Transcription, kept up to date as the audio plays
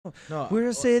No,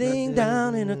 We're sitting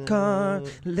down in a car,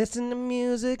 listening to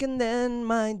music, and then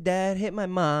my dad hit my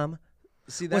mom.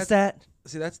 see What's that's that?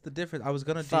 see that's the difference. I was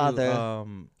gonna Father.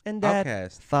 do And that.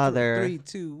 Outcast. Father. 3,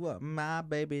 2, 1. My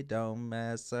baby don't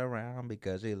mess around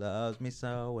because she loves me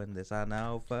so, and this I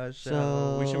know for sure.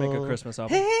 So- We should make a Christmas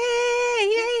album. Hey,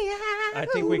 I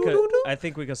think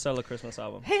we could sell a Christmas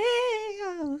album.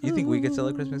 You think we could sell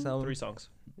a Christmas album? 3 songs.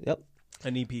 Yep.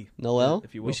 An EP. Noel.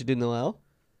 If you will. We should do Noel.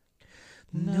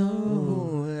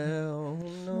 Noel,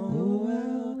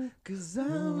 Noel, 'cause I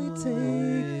only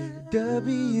take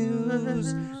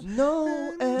W's,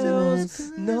 no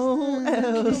L's, no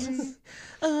L's.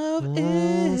 Of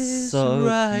is so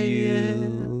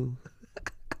Ryan. cute.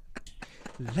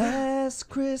 Last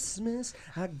Christmas,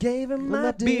 I gave him With my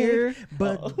my beer, beer.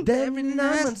 but every 9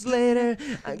 months later,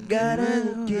 I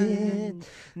gotta get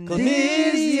Go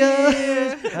this this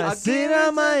year. I sit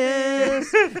on my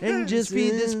ass and just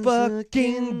feed this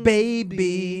fucking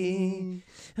baby.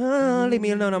 Oh, leave me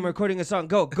alone. I'm recording a song.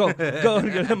 Go, go, go.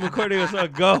 I'm recording a song.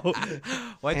 Go.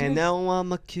 Why'd you And go- now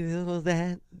I'ma kill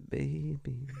that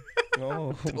baby.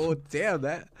 Oh, Oh damn,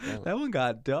 that one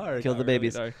got dark. Kill the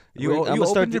babies. You Wait, I'ma opened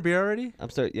start your beer already? I'm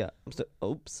start. Yeah. I'm start.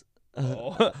 Oops.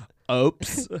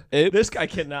 Oops. This guy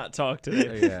cannot talk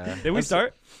today. Yeah. Did we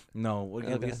start? No, we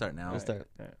Okay. can start now. I'll start.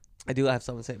 All right. I do have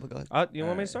something to say, but go ahead. You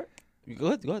want me to start? Go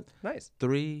ahead. Go ahead. Nice.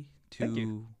 3, Thank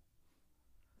 2.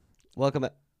 Welcome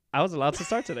back. I was allowed to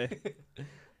start today.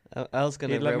 I was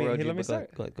gonna He let me- railroad he you, let me but go ahead.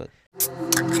 start. Go ahead.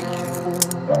 Go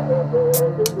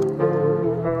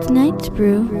ahead. Tonight's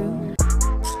brew.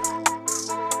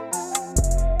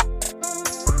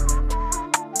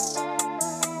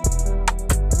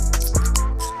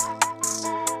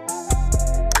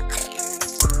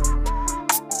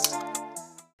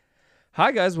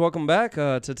 Hi guys, welcome back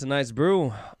to tonight's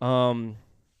brew.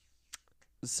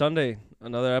 Sunday,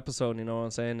 another episode. You know what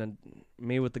I'm saying? And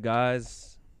me with the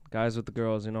guys with the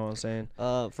girls. You know what I'm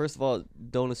saying? First of all,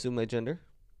 don't assume my gender,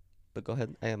 but go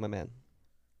ahead. I am a man.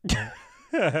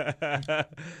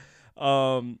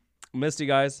 Missed you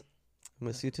guys.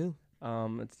 Miss you too.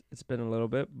 It's been a little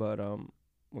bit, but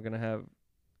we're gonna have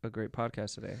a great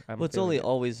podcast today. Well, it's only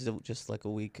always just like a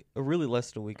week, or really less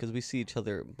than a week, because we see each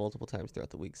other multiple times throughout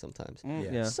the week. Sometimes,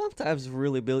 yeah. sometimes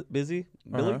really busy.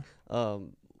 Billy,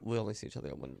 we only see each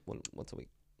other once a week.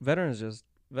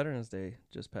 Veterans Day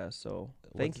just passed, so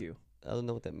thank you. I don't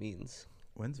know what that means.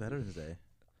 When's Veterans Day?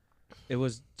 It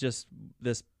was just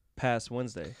this past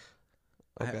Wednesday.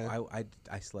 Okay.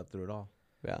 I slept through it all.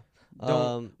 Yeah.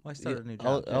 Well, I started a new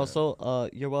job. yeah. Also,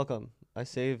 you're welcome. I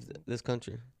saved this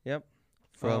country. Yep.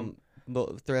 From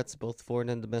threats, both foreign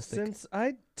and domestic. Since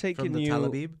I taken From the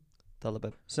you,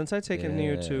 Taliban. Since I taken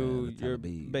you to the your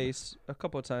Taliban. base a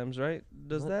couple of times, right?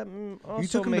 Does What? that also You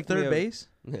took him to make me third a- base?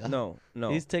 Yeah. No.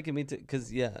 He's taking me to,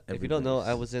 because, yeah, if Every you don't know, base.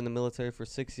 I was in the military for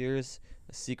 6 years,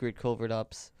 a secret covert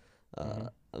ops.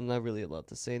 I'm not really allowed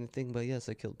to say anything, but yes,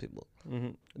 I killed people.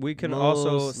 We can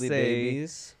also Mostly say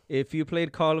babies. if you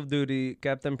played Call of Duty,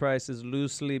 Captain Price is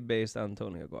loosely based on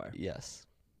Tony Aguirre. Yes.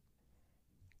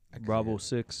 I can see Bravo it.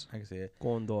 6, I can see it.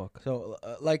 Gondok. So,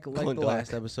 like the Going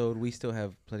last dark. episode, we still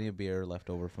have plenty of beer left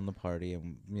over from the party,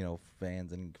 and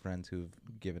fans and friends who've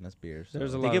given us beer. So.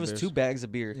 There's a They lot give of us beers. 2 bags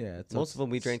of beer. Yeah, Most of them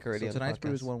we drank already So on the tonight's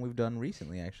brew is podcast. one we've done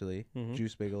recently, actually. Mhm.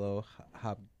 Juice Bigelow,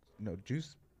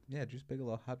 Juice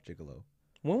Bigelow, Hop Gigolo.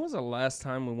 When was the last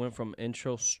time we went from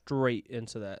intro straight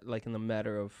into that, like in the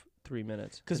matter of 3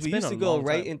 minutes? Because It's we been used a to go long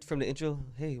right time. in from the intro.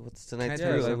 Hey, what's Can I tonight's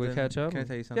tell you Yeah, brew? like we something? catch up. Can I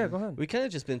tell you something? Yeah, go ahead. We kind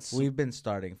of just been. We've been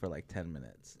starting for like 10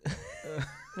 minutes.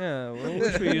 Yeah,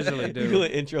 which we usually do do.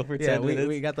 an intro for 10 yeah, minutes.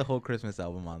 we got the whole Christmas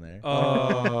album on there.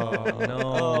 Oh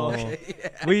no!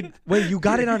 Okay, Wait, you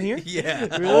got it on here? yeah.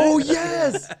 Oh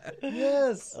yes,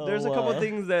 yes. Oh, There's a couple wow.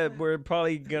 things that we're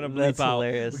probably gonna That's bleep out.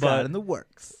 hilarious. We got it But in the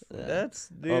works. that's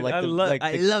dude. Oh, like I the- love. like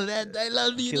I the love that. I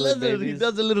love he Killing loves it. He Babies.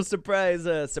 does a little surprise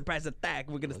attack.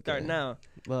 We're gonna start Okay. now.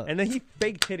 But, And then he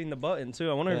faked hitting the button too.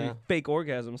 I wonder if Yeah. he fake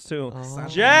orgasms too. oh,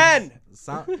 Jen!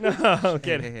 So, No, I'm hey,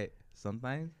 kidding. hey.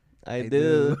 Sometimes I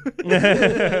do.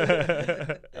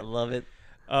 Yeah, I love it.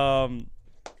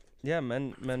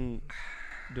 men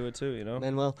do it too. You know.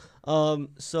 Manuel.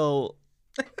 So,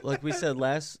 like we said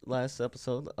last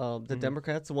episode, the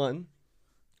Democrats won.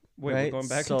 Wait, right? we're going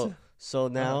back So, into. so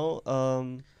now,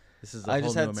 this is. A I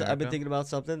whole just new had. I've been America. thinking about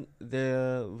something.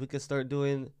 We could start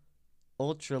doing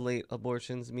ultra late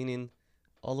abortions, meaning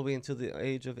all the way until the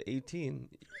age of 18,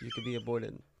 you could be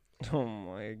aborted. Oh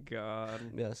my god.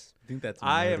 Yes. I think that's.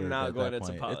 I am murdered not at going that into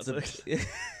point. politics.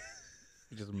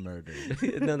 Just murdered.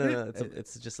 No.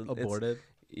 It's just Aborted.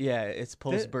 Yeah, it's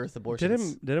post-birth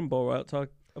abortions. Didn't Bo Rout talk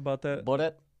about that?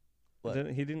 Aborted? What?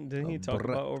 Didn't he talk Bruh.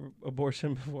 about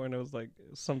abortion before? And it was like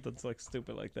something's like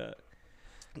stupid like that.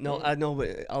 No, I know,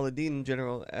 but Aladdin,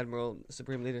 General Admiral,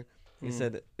 Supreme Leader, he Mm.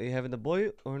 said, "Are you having a boy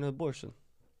or an abortion?"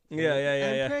 Yeah,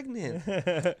 I'm yeah. pregnant.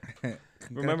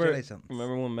 Congratulations.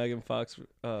 Remember when Megan Fox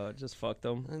just fucked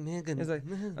him? I'm Megan. He's like,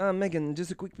 Megan,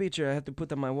 just a quick picture I have to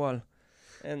put on my wall.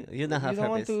 And You don't have don't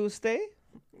want herpes. to stay?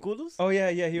 Kudos? Oh yeah.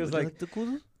 He was Would you like, the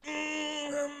kudos?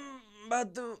 I'm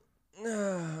about to.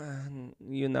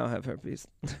 You now have herpes.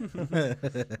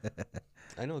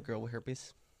 I know a girl with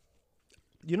herpes.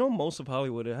 You know, most of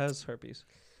Hollywood it has herpes.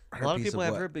 A lot of people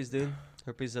have what? herpes, dude.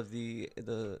 Herpes of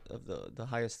the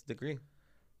highest degree.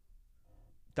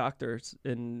 Doctors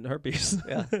in herpes.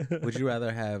 Yeah. Would you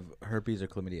rather have herpes or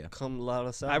chlamydia? Come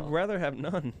loud sal. I'd rather have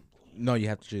none. No, you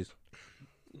have to choose.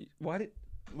 Why did?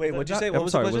 Wait, what'd you say? What I'm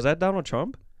was sorry. the question? Was that Donald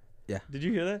Trump? Yeah. Did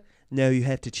you hear that? No, you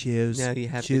have to choose. No, you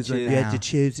have to Choose choose. right You have now. to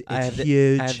choose. It's I have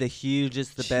huge. I have the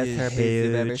hugest, the best Huge. herpes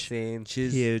you've ever Huge. seen.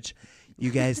 Choose. Huge. You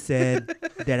guys said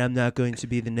that I'm not going to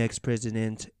be the next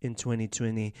president in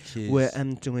 2020. Choose. Well,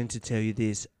 I'm going to tell you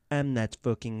this. I'm not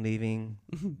fucking leaving.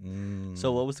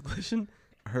 So what was the question?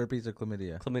 Herpes or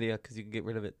chlamydia? Chlamydia, because you can get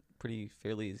rid of it pretty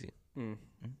fairly easy.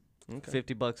 Okay.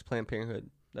 $50 Planned Parenthood.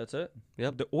 That's it?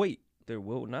 Yep. Wait, there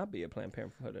will not be a Planned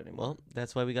Parenthood anymore. Well,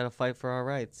 that's why we gotta fight for our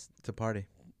rights. It's a party.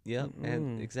 Yep,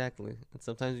 and Mm. exactly. And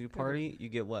sometimes you party, you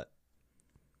get what?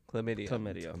 Chlamydia.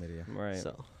 Chlamydia. Chlamydia. Right.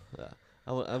 So,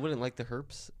 I wouldn't like the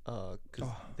herpes,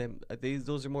 because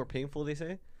those are more painful, they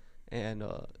say, and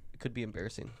it could be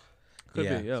embarrassing. Could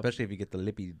yeah, be, yeah. especially if you get the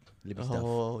lippy stuff.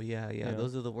 Oh yeah, Yeah.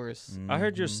 those are the worst. I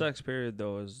heard your Mhm. sex period,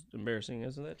 though, is embarrassing.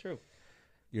 Isn't that true?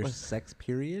 Your What? sex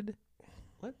period?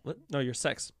 What? No, your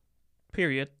sex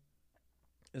period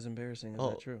is embarrassing. Is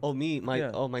that true?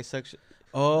 My section.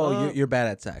 Oh, Uh, you're bad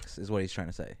at sex, is what he's trying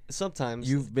to say. Sometimes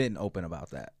You've been open about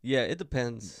that. Yeah, it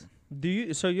depends. Do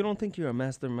you? So you don't think you're a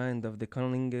mastermind of the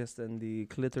cunnilingus and the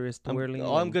clitoris twirling?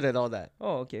 I'm and- good at all that.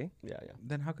 Oh, okay. Yeah.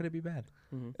 Then how could it be bad?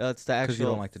 Mhm. It's the 'Cause actual. you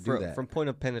don't like to do that. From point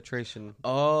of penetration.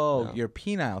 Oh, No. your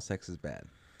penile sex is bad.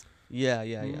 Yeah.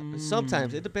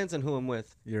 Sometimes it depends on who I'm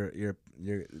with.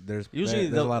 There's Usually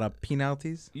there's the- a lot of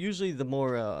penalties. Usually, the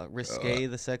more risque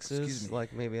the sex excuse is, me.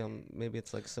 like maybe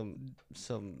it's like some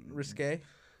Risque.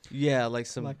 yeah, like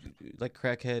some like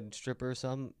crackhead stripper or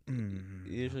something. Mm,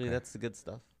 Usually, okay. that's the good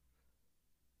stuff.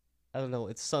 I don't know.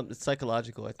 It's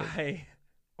psychological, I think.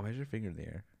 Why's your finger in the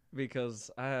air?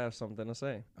 Because I have something to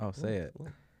say. Oh, say it.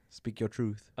 What? Speak your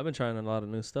truth. I've been trying a lot of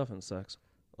new stuff in sex.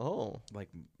 Oh, Like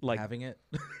having it.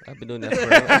 I've been doing that for.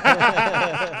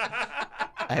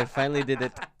 I finally did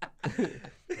it.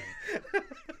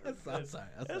 I'm sorry.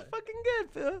 That's fucking good,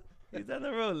 Phil. He's on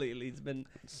the road lately. He's been.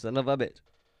 Son of a bitch.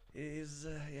 He's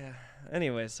yeah.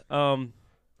 Anyways,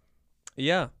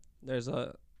 yeah. There's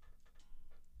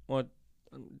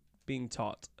being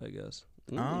taught, I guess.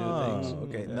 Oh, things.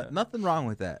 okay. Yeah. Nothing wrong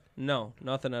with that. No,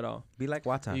 nothing at all. Be like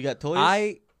Wata. You got toys?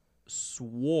 I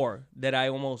swore that I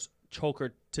almost choked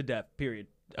her to death. Period.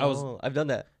 I've done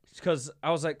that, Because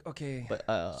I was like, okay. but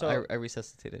So- I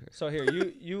resuscitated her. So here,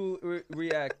 you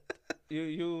react.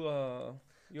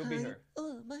 You'll be her.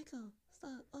 Oh, Michael,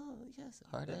 stop. Oh, yes,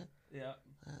 harder. Yeah.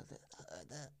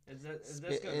 Is this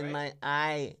Spit good, in right? my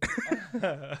eye.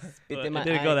 Well, in my it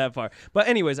didn't eye. go that far. But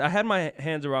anyways, I had my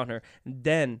hands around her.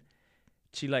 Then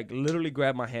she like literally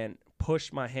grabbed my hand,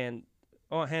 pushed my hand.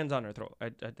 Oh, hands on her throat. I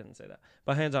didn't say that,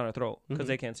 but hands on her throat because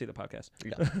they can't see the podcast.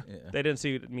 Yeah. Yeah. They didn't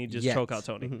see me just Yet. choke out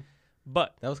Tony. Mhm.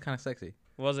 But That was kind of sexy.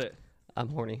 was it? I'm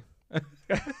horny.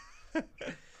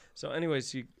 So anyways,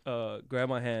 she grabbed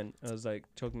my hand and was like,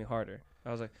 choke me harder.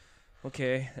 I was like,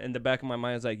 okay. In the back of my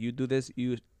mind, I was like, you do this,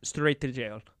 you straight to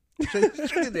jail. You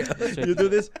do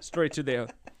this, straight to jail.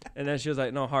 And then she was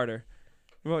like, no, harder.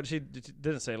 Well, she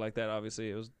didn't say it like that, obviously.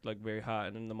 It was like very hot.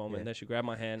 And in the moment, Yeah. then she grabbed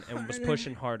my hand and was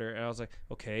pushing harder. And I was like,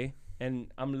 okay.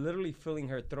 And I'm literally feeling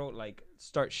her throat like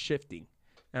start shifting.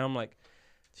 And I'm like,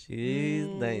 She's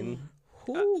dying.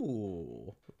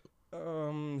 Ooh.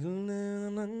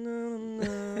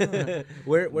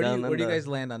 Where Where Down do you under. guys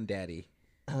land on daddy?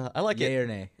 I like Yay it. or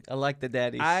nay? I like the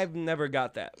daddies. I've never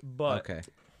got that, but Okay.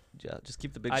 Yeah, just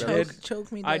keep the big I bellies. did-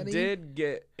 Choke me, I did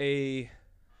get a.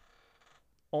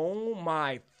 Oh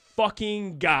my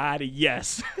fucking god!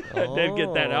 Yes, I did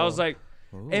get that. I was like,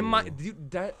 and my dude,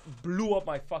 that blew up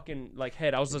my fucking like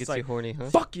head. I was just Gets like, you horny, huh?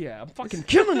 fuck yeah, I'm fucking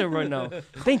killing it right now.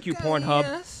 Thank you,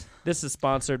 Pornhub. This is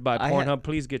sponsored by I ha- Pornhub.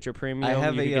 Please get your premium. I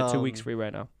have you can a, get 2 weeks um, free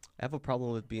right now. I have a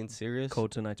problem with being serious.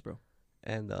 Code tonight's, bro.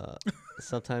 And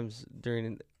sometimes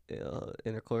during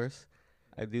intercourse,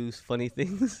 I do funny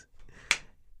things.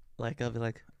 Like I'll be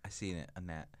like, I seen it on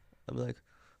that. I'll be like,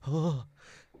 oh,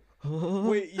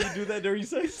 Wait, you do that during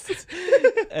sex?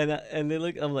 and they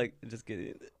look. I'm like, just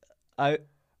kidding.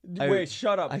 Wait,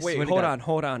 shut up. I Wait, swear to hold God.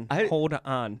 on. Hold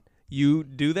on. You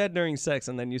do that during sex,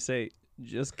 and then you say,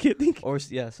 "Just kidding." Or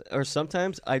yes, or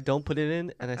sometimes I don't put it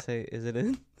in, and I say, "Is it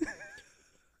in?"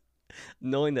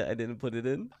 Knowing that I didn't put it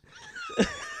in.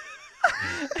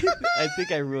 I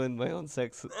think I ruined my own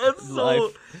sex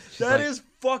life. That is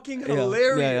fucking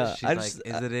hilarious. Yeah. She's like,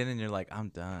 "Is it in?" And you're like, "I'm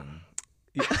done."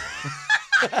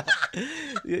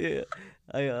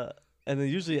 Yeah. And then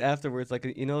usually afterwards, like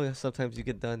sometimes you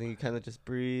get done and you kind of just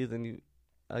breathe, and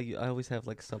I always have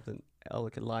like something,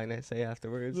 like a line I say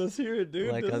afterwards. Let's hear it,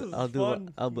 dude. Like This is I'll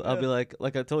fun. I'll be like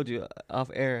I told you off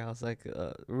air. I was like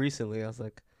recently I was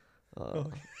like,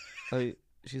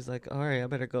 she's like, all right, I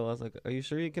better go. I was like, are you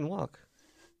sure you can walk?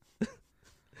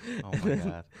 Oh my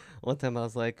god. One time I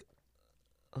was like,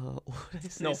 what did I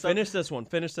say? No, finish this one.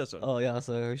 Oh yeah,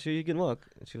 so are you sure you can walk?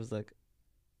 And she was like,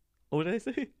 what did I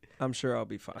say? I'm sure I'll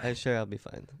be fine. I'm sure I'll be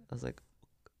fine. I was like,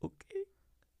 okay.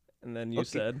 And then you Okay.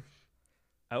 said,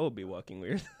 I will be walking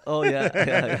weird. Oh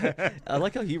yeah. I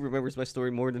like how he remembers my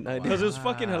story more than I do. Because it's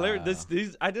fucking hilarious. Wow.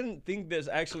 These I didn't think this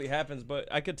actually happens, but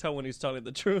I could tell when he's telling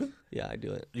the truth. Yeah, I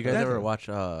do it. You guys That- ever watch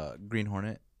Green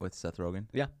Hornet with Seth Rogen?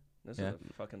 This Yeah. is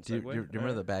a fucking Do you segue.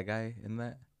 remember the bad guy in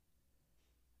that?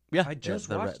 Yeah. I just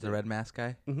the watched the it. red mask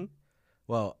guy. Mm-hmm.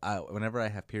 Well, whenever I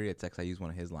have period sex, I use one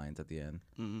of his lines at the end.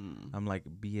 I'm like,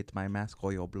 "Be it my mask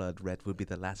or your blood, red will be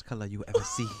the last color you ever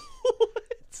see."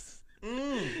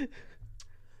 Mm.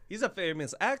 He's a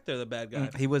famous actor, the bad guy.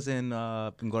 He was in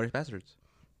Inglourious Bastards.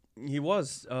 He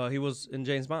was in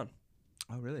James Bond.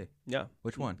 Oh, really? Yeah.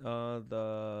 Which one?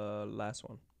 The last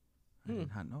one. I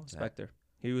did not know that. Spectre.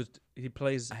 He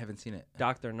plays I haven't seen it.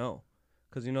 Doctor No.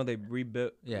 Because they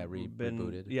rebuilt. Yeah,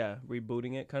 rebooted. Yeah,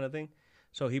 rebooting it kind of thing.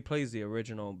 So he plays the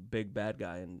original big bad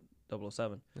guy in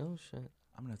 007. Oh shit.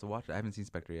 I'm gonna have to watch it. I haven't seen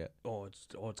Spectre yet. Oh, it's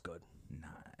good.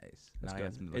 Nice. It's Now I good.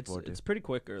 got something to look forward to. It's pretty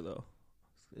quicker though.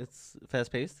 It's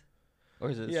fast paced, or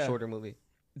is it a Yeah. shorter movie?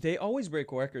 They always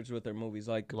break records with their movies.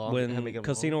 Like Long- how when big of a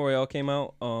Casino Royale came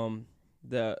out,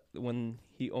 when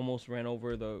he almost ran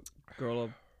over the girl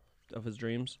of his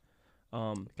dreams,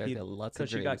 Guys got lots of because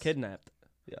she got dreams. kidnapped.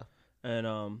 Yeah.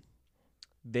 And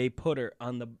they put her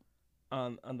on the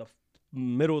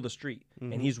middle of the street,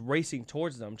 Mhm. and he's racing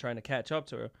towards them, trying to catch up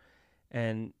to her,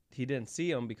 and he didn't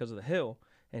see him because of the hill,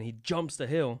 and he jumps the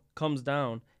hill, comes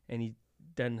down, and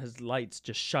then his lights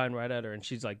just shine right at her, and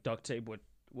she's like duct tape with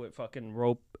fucking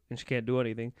rope, and she can't do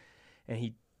anything, and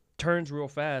he turns real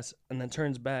fast, and then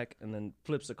turns back, and then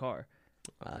flips the car.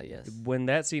 Ah yes. When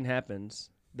that scene happens,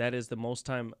 that is the most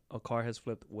time a car has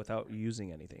flipped without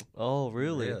using anything. Oh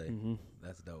really? Mm-hmm.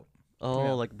 That's dope. Oh,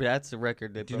 Yeah. like that's the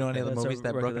record. Do you know any other That's a movies that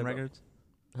have record broken they broke. records?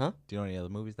 Huh? Do you know any other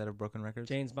movies that have broken records?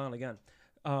 James Bond again.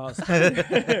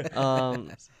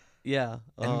 Yeah.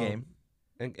 Endgame.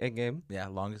 Endgame. Yeah,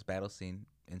 longest battle scene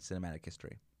in cinematic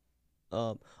history.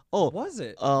 Oh. Was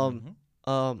it? Mhm.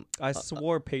 I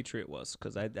swore Patriot was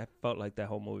because I felt like that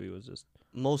whole movie was just.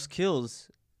 Most kills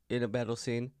in a battle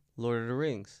scene. Lord of the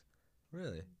Rings.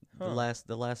 Really? The Huh.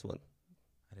 last one.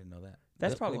 I didn't know that.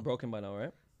 That's Yep. probably Cool. broken by now,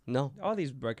 right? No. All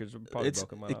these records are probably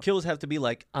broken by The now. kills have to be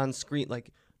like on screen.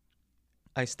 Like,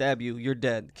 I stab you, you're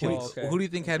dead. Who, Kills. okay. who do you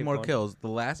think had Keep more going. kills? The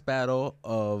last battle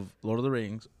of Lord of the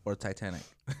Rings or Titanic?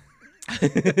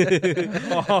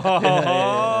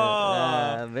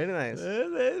 Very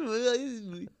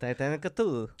nice. Titanic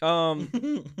too.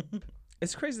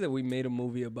 It's crazy that we made a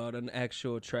movie about an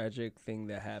actual tragic thing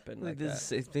that happened like This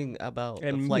that. thing about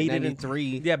And the Flight made it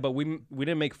 93. Yeah, but we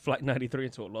didn't make Flight 93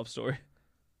 into a love story.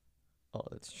 Oh,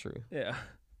 that's true. Yeah.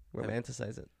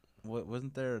 Romanticize it.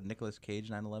 Wasn't there a Nicolas Cage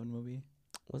 9/11 movie?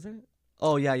 Was there?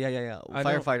 Oh yeah. I know.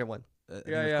 Firefighter one. I think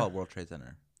Yeah, it was yeah. called World Trade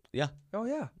Center. Oh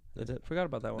yeah. That's it. Forgot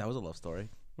about that one. That was a love story.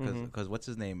 Mhm. Because what's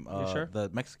his name? sure? The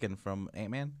Mexican from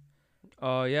Ant-Man.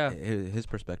 Oh yeah. His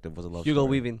perspective was a love Hugo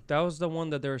story. Weaving. That was the one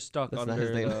that they were stuck That's under not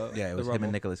his name. the Yeah, it was the him and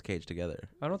rubble. Nicolas Cage together.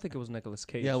 I don't think it was Nicolas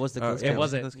Cage. Yeah, it was Nicolas yeah, Cage. It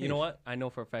wasn't. Nicolas You know Cage. what? I know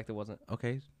for a fact it wasn't.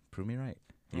 Okay, prove me right.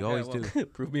 You Okay, always well, do.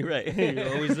 Prove me right. You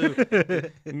always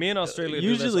do. Me in Australia. do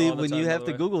this Usually, all the when time, you by have the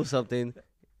to way. Google something,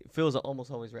 Phil's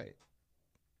almost always right.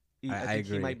 I think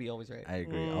he agree. might be always right. I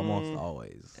agree. Mm. Almost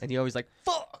always. And he always like,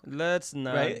 fuck! Let's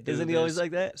not. Right? do Isn't he always this.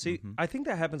 like that? See, Mhm. I think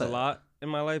that happens a But- lot in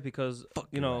my life because Fuck,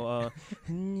 you you're know,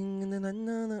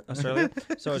 Australia.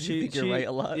 So You think you're right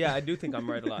a lot? Yeah, I do think I'm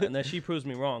right a lot, and then she proves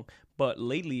me wrong. But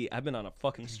lately, I've been on a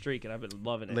fucking streak, and I've been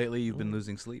loving it. Lately, you've been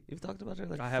losing sleep, You've talked about it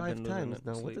like I have 5 been losing times it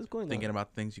now. What sleep. is going thinking on?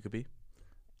 about things you could be.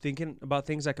 Thinking about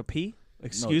things I could pee.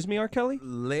 Excuse me, R. Kelly.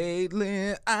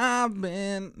 Lately, I've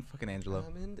been fucking Angelo.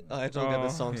 Angela got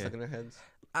this Oh. song Yeah. stuck in her heads.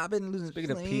 I've been losing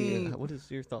Speaking of pee, what is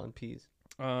your thought on peas?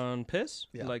 On piss?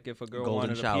 Yeah. Like if a girl Golden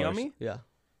wanted to pee on showers. me? Yeah.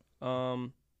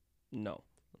 No.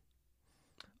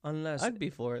 Unless. I'd be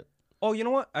for it. Oh, you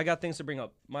know what? I got things to bring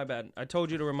up. My bad. I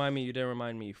told you to remind me. You didn't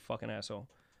remind me, you fucking asshole.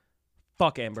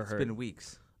 Fuck Amber Heard. It's been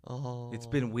weeks. Oh. It's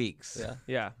been weeks. Yeah.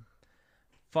 Yeah.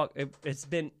 Fuck. It's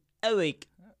been a week.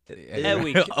 A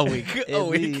week. A week. A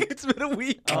week. It's been a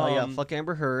week. Oh yeah. Fuck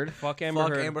Amber Heard. Fuck Amber Fuck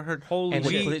Heard. Amber Heard. Holy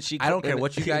And shit. I don't care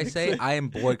what you guys say. I am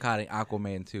boycotting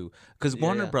Aquaman 2. Because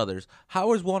Warner Brothers,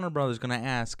 how is Warner Brothers going to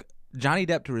ask Johnny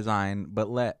Depp to resign, but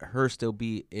let her still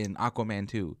be in Aquaman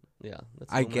 2? Yeah.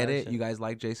 That's I some get mad it. shit. You guys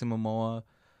like Jason Momoa,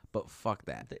 but fuck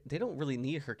that. They don't really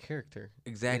need her character.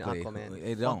 Exactly. In Aquaman.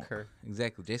 They Fuck don't. her.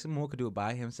 Exactly. Jason Momoa could do it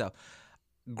by himself.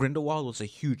 Grindelwald was a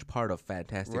huge part of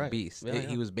Fantastic Beasts. Yeah,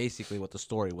 He was basically what the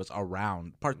story was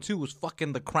around. Part 2 was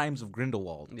fucking the crimes of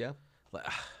Grindelwald. Yeah. Like,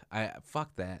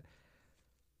 fuck that.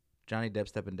 Johnny Depp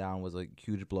stepping down was a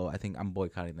huge blow. I think I'm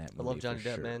boycotting that movie. I love Johnny for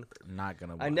Depp, sure. man. Not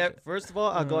gonna. I watch never. it. First of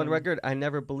all, I'll go on record. I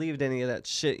never believed any of that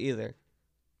shit either.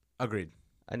 Agreed.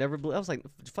 I never. I was like,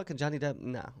 fucking Johnny Depp.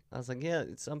 Nah. I was like, yeah.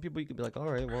 Some people you could be like, all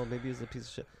right, well, maybe he's a piece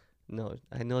of shit. No,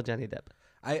 I know Johnny Depp.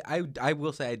 I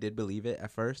will say I did believe it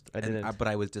at first. I didn't. But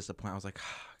I was disappointed. I was like,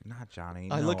 not Johnny.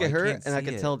 I No, look at her can't and I see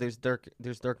can it. tell there's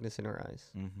darkness in her eyes.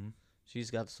 Mm-hmm. She's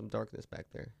got some darkness back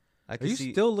there. I Are can you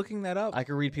see. still looking that up? I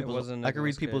can read people's. wasn't I can read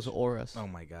Nicolas people's Cage. auras. Oh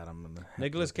my god, I'm gonna.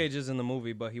 Nicolas Cage is in the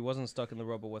movie, but he wasn't stuck in the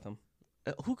rubble with him.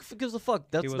 Who gives a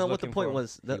fuck? That's was not what the looking point for him.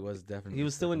 was. He was definitely. he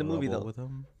was still in the movie, rubble though. With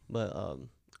him. But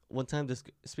one time,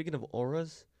 speaking of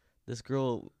auras, this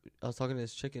girl, I was talking to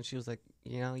this chick, and she was like,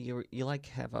 you know, you like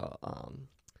have a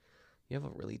you have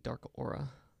a really dark aura.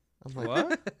 I'm like,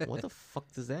 What? what the fuck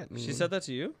does that mean? She said that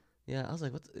to you? Yeah, I was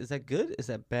like, what? Is that good? Is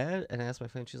that bad? And I asked my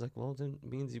friend, she's like, well, then it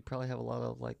means you probably have a lot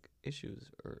of like issues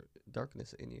or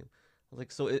darkness in you. I was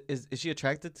like, so is she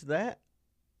attracted to that,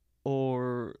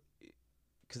 or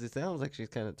because it sounds like she's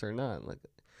kind of turned on, like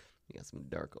you got some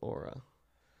dark aura.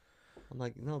 I'm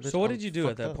like, no. Bitch, So what I'm did you do at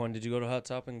fucked that up. point? Did you go to Hot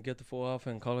Top and get the full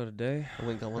outfit and call it a day? I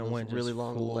went and got one And of went those really just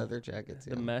long full leather jackets.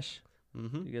 The mesh?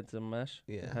 Mm-hmm. You get the mesh?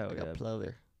 Yeah, Hell I got yeah.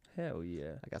 pleather. Hell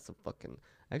yeah. I got some fucking.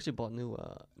 I actually bought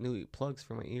new plugs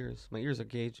for my ears. My ears are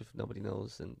gauge, if nobody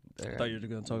knows, and they're I thought you were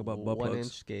going to talk about butt 1 plugs.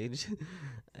 inch gauge.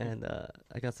 And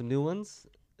I got some new ones.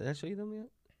 Did I show you them yet?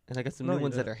 And I got some No, new you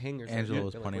ones that didn't. are hangers. Angela They're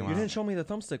was like, pointing wait, You Wow. didn't show me the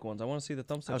thumbstick ones. I want to see the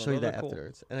thumbstick I'll ones. show you Those that are cool.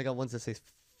 afterwards. And I got ones that say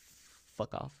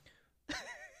 "fuck off."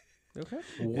 You okay?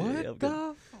 What I'm the?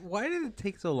 good. Why did it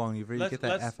take so long for you to get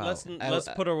that F out? Let's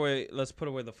put away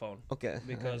the phone Okay.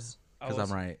 because Because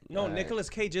I'm right. No, Alright. Nicolas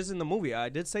Cage is in the movie. I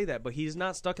did say that, but he's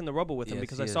not stuck in the rubble with him Yes,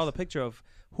 because he I saw is. the picture of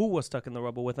who was stuck in the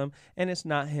rubble with him, and it's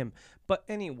not him. But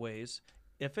anyways,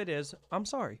 if it is, I'm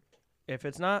sorry. If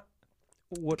it's not,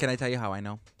 what? Can I tell you how I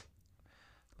know?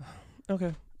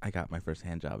 Okay, I got my first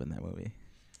hand job in that movie.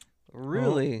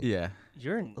 Really? Yeah.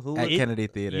 you're an Who At was, Kennedy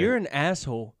Theater. you're an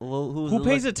asshole. well, who was Who the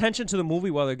pays luck- attention to the movie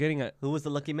while they're getting it? Who was the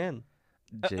lucky man?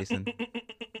 Jason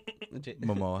J-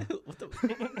 Momoa. what the,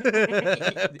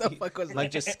 the fuck was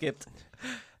Mike just skipped.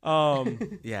 I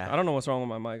Yeah. don't know what's wrong with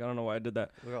my mic. I don't know why I did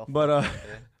that. We're all But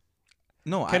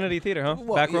No, Kennedy Theater, huh?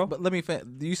 well, Back yeah, row. But let me.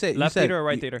 You said Left you said, theater or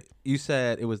right you, theater? You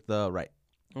said it was the right.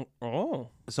 Oh.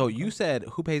 So you said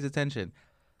who pays attention.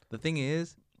 The thing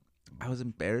is, I was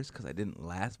embarrassed because I didn't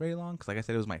last very long. Because like I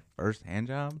said, it was my first hand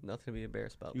job. Nothing to be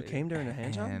embarrassed about. You baby. came during a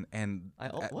hand job? And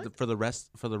what? for the rest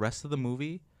of the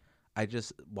movie, I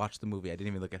just watched the movie. I didn't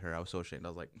even look at her. I was so ashamed. I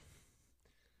was like,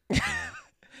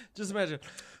 Just imagine.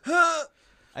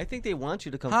 I think they want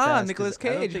you to come Huh, fast. 'cause Nicolas I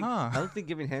don't Cage, think- huh? I don't think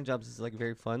giving hand jobs is like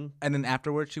very fun. and then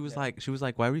afterwards, she was like,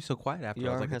 why were you so quiet after? I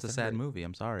Your was arm like, it's a has to sad hurt. movie.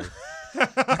 I'm sorry.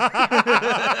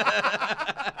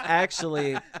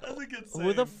 Actually,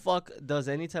 who the fuck does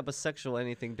any type of sexual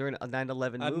anything during a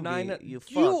 9/11 movie? You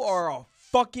fucks. are a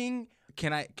fucking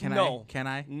Can I? No. Can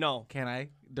I? no. Can I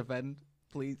defend,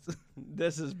 please?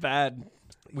 This is bad.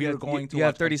 We were going to you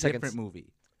have watch 30 a seconds. different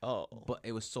movie, Oh, but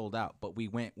it was sold out. But we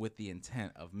went with the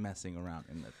intent of messing around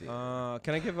in the theater.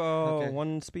 Can I give Okay.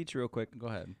 one speech real quick? Go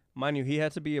ahead. Mind you, he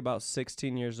had to be about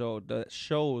 16 years old. That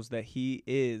shows that he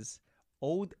is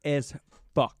old as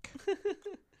fuck.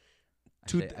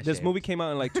 This movie came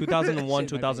out in like 2001,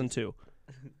 Shit, my 2002.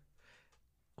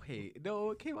 Wait,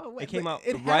 no, it came out. It came out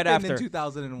It right happened after. in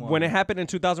 2001. When it happened in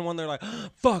 2001, they're like,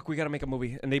 fuck, we got to make a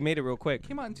movie. And they made it real quick. It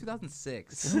came out in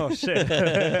 2006. Oh, shit.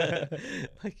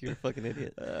 like you're a fucking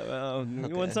idiot. You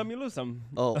Okay. win some, you lose some.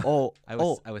 Oh, I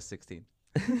was 16.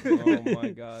 Oh, my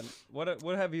God. What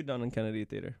have you done in Kennedy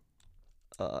Theater?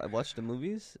 I watched the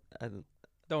movies.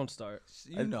 Don't start.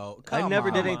 You know, I come never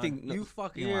did on. anything- You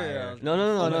fucking Yeah. liar. No,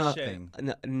 Full of no. shit.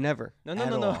 Never. No.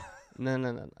 At all.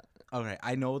 No. Okay,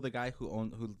 I know the guy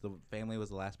who the family was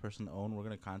the last person to own. We're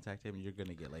gonna contact him. You're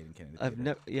gonna get laid in Kennedy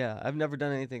Theater. I've never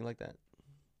done anything like that.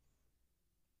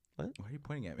 What? Why are you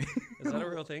pointing at me? Is that a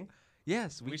real thing?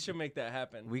 Yes, We should make that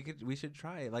happen. We should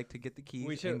try like to get the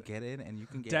keys and get in, and you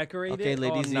can get decorate Okay, it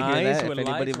ladies, all you hear nice that? with If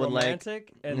anybody lights, would like-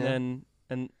 romantic, and Yeah.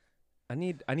 then I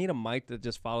need a mic that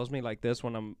just follows me like this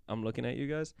when I'm looking at you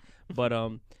guys. But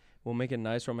we'll make it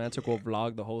nice, romantic. We'll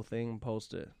vlog the whole thing and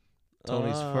post it.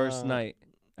 Tony's first night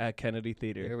at Kennedy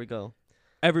Theater. Here we go.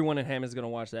 Everyone in Hammond's gonna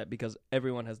watch that because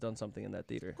everyone has done something in that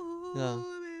theater. Yeah.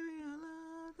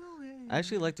 I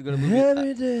actually like to go to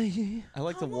movies. day. I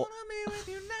like to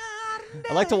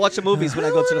I like to watch the movies when I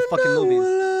go to the fucking movies.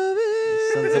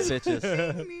 Sons of bitches.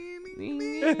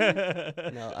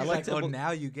 No, I like to.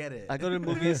 now you get it. I go to the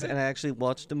movies and I actually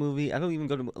watch the movie. I don't even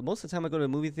go to. Most of the time, I go to a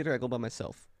movie theater. I go by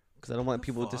myself because I don't want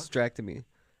people distracting me.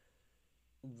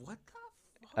 What the?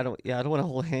 I don't. Yeah, I don't want to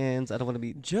hold hands. I don't want to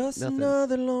be. Just Nothing.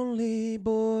 another lonely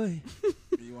boy.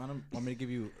 You want me to give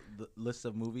you the list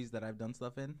of movies that I've done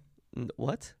stuff in?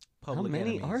 What? Public How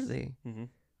many Enemies, are they? Mm-hmm.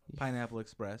 Pineapple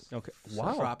Express. Okay.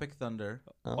 Wow. Tropic Thunder.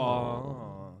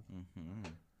 Oh.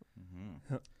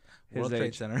 His World Trade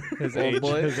age. Center. His Old age.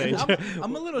 boy. His age.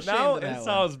 I'm a little ashamed Now of that it one.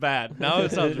 sounds bad. Now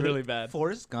it sounds really bad.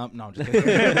 Forrest Gump. No, I'm just kidding.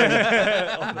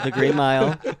 The Green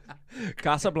Mile.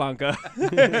 Casablanca.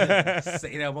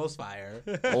 St. Elmo's Fire.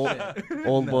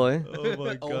 Old Boy. Oh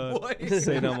my Old Boy.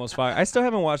 St. Elmo's Fire. I still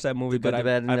haven't watched that movie, The Good, but the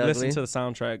Bad, and I've the listened Ugly. to the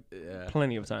soundtrack Yeah.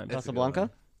 plenty of times. That's a good Casablanca. one.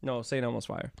 No, St. Elmo's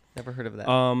Fire. Never heard of that.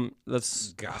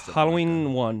 Let's Casablanca.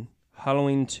 Halloween 1,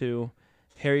 Halloween 2,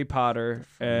 Harry Potter,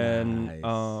 and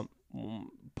Nice.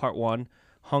 Part 1,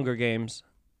 Hunger Games.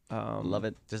 Love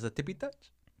it. Just a tippy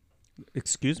touch?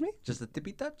 Excuse me? Just a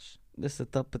tippy touch? This is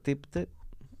the petite.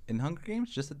 In Hunger Games,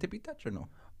 just a tippy touch or no?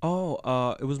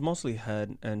 Oh, it was mostly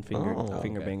head and finger Oh, okay.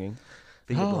 banging.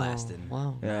 Finger blasting.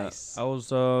 Wow. Yeah, Nice. I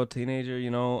was a teenager,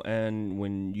 and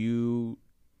when you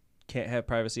can't have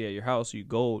privacy at your house, you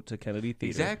go to Kennedy Theater.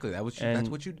 Exactly. That's And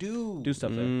what you do. Do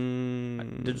stuff there.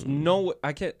 There's no,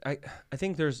 I can't. I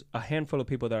think there's a handful of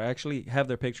people that actually have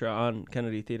their picture on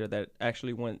Kennedy Theater that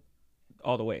actually went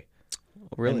all the way.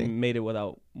 Really? And made it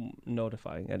without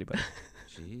notifying anybody.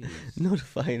 Jeez.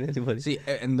 Notifying anybody. See,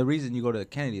 and the reason you go to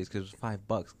Kennedy is because it's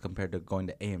 $5 compared to going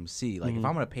to AMC. Like, if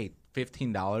I'm gonna pay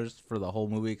 $15 for the whole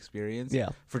movie experience, Yeah.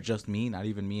 for just me, not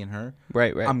even me and her,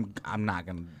 Right. I'm not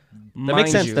gonna. That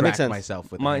makes sense. you, That makes distract sense.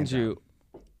 myself with the Mind hands you,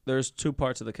 there's two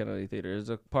parts of the Kennedy Theater. There's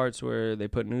the parts where they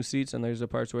put new seats, and there's the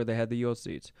parts where they had the old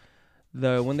seats.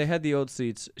 When they had the old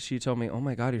seats, she told me, "Oh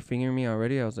my God, you're fingering me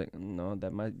already." I was like, "No,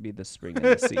 that might be the spring in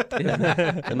the seat."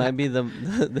 It might be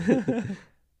the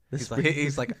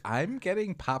He's like, I'm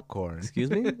getting popcorn. Excuse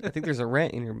me. I think there's a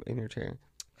rat in your chair.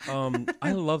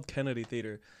 I loved Kennedy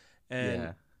Theater, and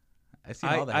Yeah. I see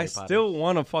all that. I still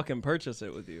want to fucking purchase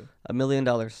it with you. $1 million.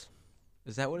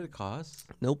 Is that what it costs?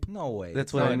 Nope. No way. That's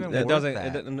It's what not I- even It worth doesn't.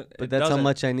 that. But that's how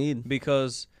much I need.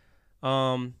 because,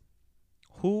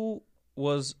 who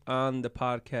was on the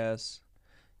podcast?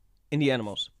 Indie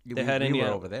Animals. Yeah, They we- had we Indie were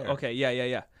Anim- over there. Okay,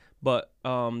 yeah. But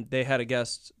they had a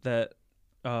guest that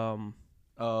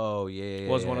Oh yeah.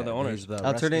 was one of the He's owners.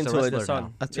 I'll turn it he's into a- wrestler the son.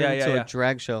 now. I turned Yeah. into a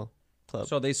drag show club.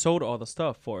 So they sold all the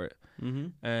stuff for it,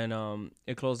 Mm-hmm. and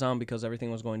it closed down because everything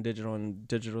was going digital, and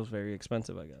digital is very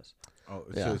expensive, I guess. Oh,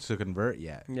 Yeah. so to convert,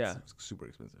 yeah. Yeah. It's super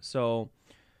expensive. So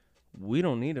we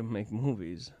don't need to make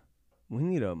movies. We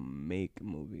need to make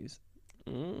movies.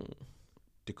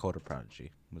 Dakota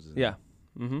Prodigy was his Yeah.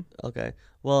 Mm-hmm. Okay.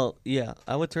 Well, yeah,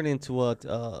 I would turn it into a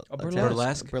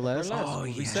burlesque? burlesque, Oh,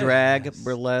 we yeah. said. drag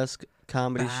burlesque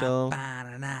comedy show. But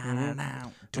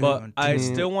I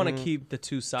still want to keep the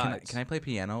two sides. Can I play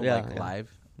piano Yeah, like yeah. live?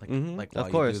 Like Mhm, like of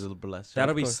while course. you do the burlesque.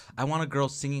 That'll be course. I want a girl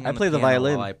singing. I on play the piano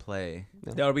violin. while I play.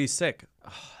 that'll be sick. Oh,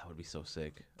 that would be so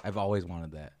sick. I've always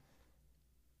wanted that.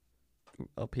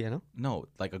 A piano. No,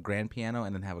 like a grand piano,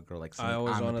 and then have a girl like sing I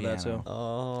always on the wanted that piano. too.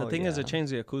 Oh. The thing is, yeah. it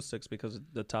changed the acoustics because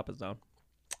the top is down.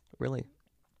 Really?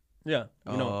 Yeah,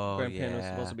 Oh, grand piano is yeah.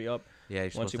 supposed to be up. Yeah, you're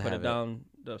Once supposed you to put have it down,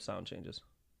 the sound changes.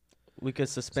 We could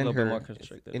suspend little bit her more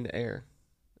constricted. in the air.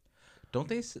 Don't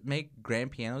they make grand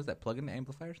pianos that plug into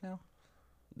amplifiers now?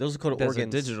 Those are called That's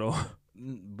organs. digital.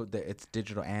 But it's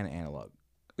digital and analog.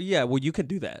 Yeah, well, you could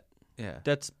do that. Yeah.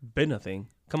 That's been a thing.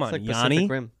 Come It's on, like Pacific Yanni.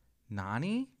 Rim.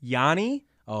 Nani? Yanni.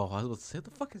 Oh, I was about to say, what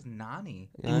the fuck is Nani?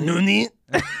 Nuni.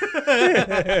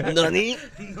 Nani?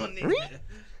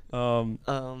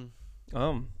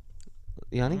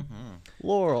 Yanni? Mm-hmm.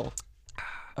 Laurel.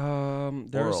 There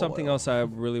was Oral something oil. else I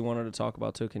really wanted to talk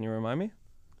about too. Can you remind me?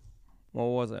 What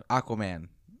was it? Aquaman.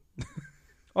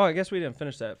 Oh, I guess we didn't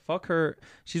finish that. Fuck her.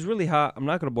 She's really hot. I'm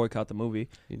not gonna boycott the movie.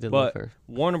 You did But love her.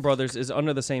 Warner Brothers is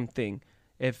under the same thing.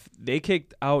 If they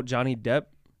kicked out Johnny Depp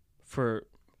for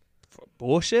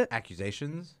bullshit,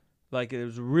 Accusations. like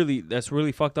that's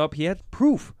really fucked up. He had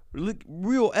proof,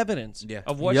 real evidence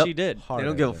of what Yep. she did. Hard They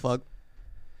don't give a evidence. fuck.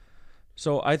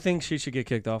 So I think she should get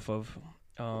kicked off of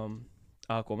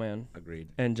Aquaman, Agreed.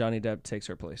 and Johnny Depp takes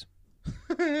her place.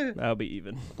 That'll be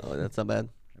even. Oh, that's not bad.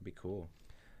 That'd be cool.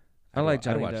 I like I'd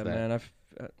Johnny watch Depp, that. man.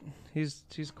 He's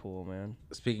cool, man.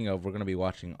 Speaking of, we're gonna be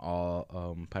watching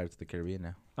all Pirates of the Caribbean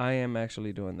now. I am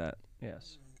actually doing that.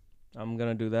 Yes, I'm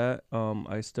gonna do that.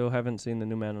 I still haven't seen the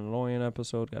new Mandalorian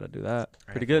episode. Got to do that.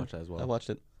 I Pretty have to good. watch that as well. I watched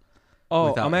it. Oh,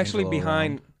 Without I'm actually Angelo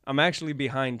behind. around. I'm actually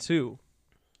behind two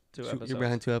episodes. You're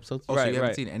behind 2 episodes? Oh, so Right, you haven't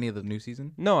right. seen any of the new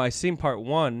season? No, I seen part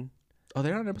 1. Oh,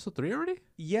 they're on episode 3 already?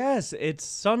 Yes, it's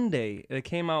Sunday. It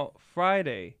came out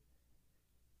Friday.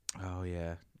 Oh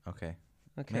yeah. Okay.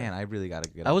 Okay. Man, I really gotta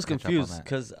get. I was catch up on confused that.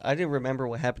 because I didn't remember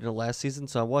what happened in the last season,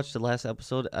 so I watched the last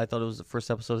episode. I thought it was the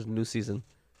first episode of the new season.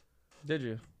 Did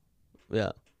you?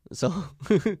 Yeah. So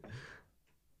I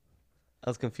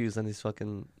was confused on these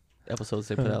fucking episodes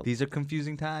they put out. These are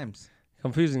confusing times.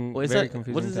 Confusing. Well, Very that,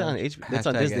 confusing. what is it on times. HBO? It's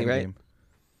on Hashtag Disney, right? Endgame.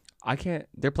 I can't.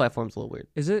 Their platform's a little weird.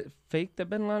 Is it fake that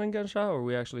Bin Laden got shot, or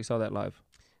we actually saw that live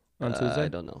on Tuesday? I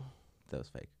don't know. That was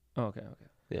fake. Oh, okay.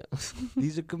 Yeah.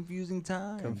 These are confusing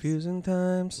times. Confusing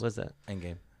times. What's that?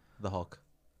 Endgame. The Hulk.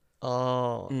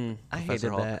 Oh, Mm. I Professor hated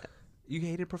Hulk. that. You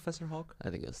hated Professor Hulk? I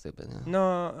think it was stupid. Yeah.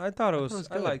 No, I thought it I was. thought it was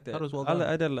I good. liked it. Thought it was well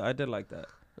I done. did like that.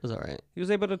 It was all right. He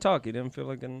was able to talk. He didn't feel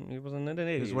like he wasn't an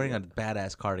idiot. He was wearing a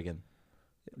badass cardigan.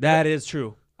 That is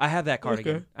true. I have that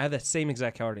cardigan. Okay. I have that same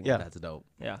exact cardigan. Yeah. That's dope.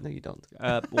 Yeah. No, you don't.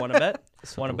 Want to bet?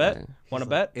 It's Wanna fucking bet? lying. Want to He's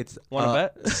bet? It's Wanna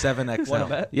bet? 7XL. Want to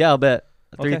bet? Yeah, I'll bet.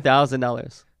 Okay.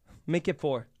 $3,000. Make it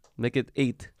 4. Make it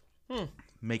 8.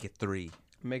 Make it 3.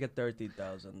 Make it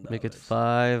 $30,000. Make it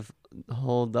 $5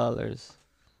 whole. Bitch.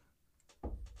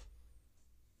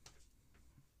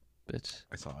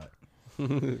 I saw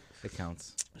it. It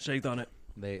counts. Shaked on it.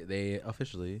 They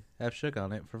officially have shook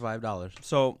on it for $5.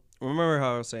 So remember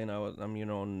how I was saying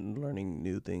I'm learning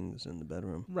new things in the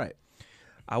bedroom. Right.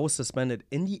 I was suspended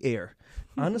in the air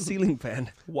on a ceiling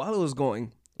fan while it was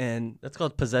going, and That's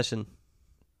called possession.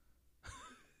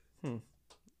 Hmm.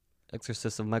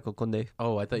 Exorcist of Michael Conde.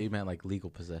 Oh, I thought you meant like legal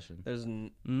possession. there's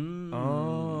Mm.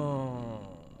 oh,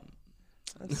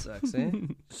 that's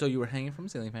sexy. So you were hanging from a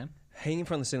ceiling fan? Hanging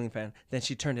from the ceiling fan. Then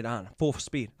she turned it on full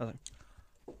speed. I was like,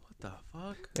 What the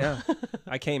fuck? yeah.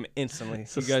 I came instantly.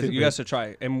 So you stupid. guys should try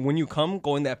it. And when you come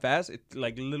going that fast, it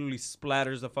like literally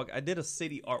splatters the fuck. I did a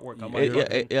city artwork on my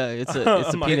It's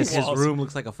a My penis. walls. His room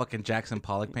looks like a fucking Jackson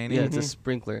Pollock painting. Yeah, it's a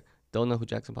sprinkler. Don't know who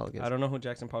Jackson Pollock is. I don't know who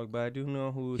Jackson Pollock, but I do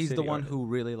know who. He's the city one art is. who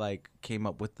really like came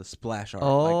up with the splash art,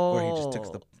 Oh, like where he just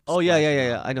took the. oh yeah.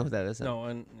 splash I know who that is. No,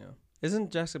 and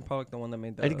isn't Jackson Pollock the one that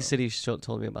made I think the City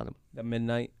told me about him. the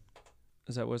Midnight?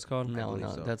 Is that what it's called? No, believe no,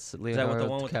 so. that's Is that Leonardo with the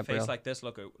one with the DiCaprio. face like this?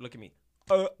 Look at me.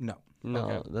 No. No,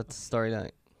 Okay. that's Starry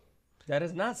Night. That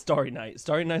is not Starry Night.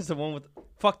 Starry Night's the one with.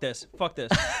 Fuck this.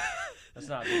 Let's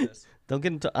not do this. Don't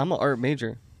get into. I'm an art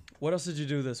major. What else did you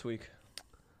do this week?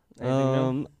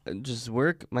 Anything new? Just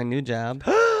work my new job.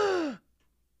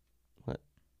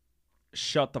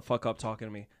 Shut the fuck up talking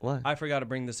to me. What? I forgot to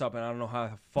bring this up, and I don't know how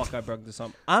the fuck I brought this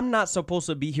up. I'm not supposed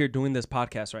to be here doing this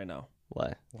podcast right now.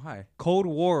 Why? Why? Cold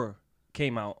War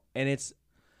came out, and it's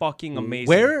fucking amazing.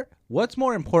 Where? What's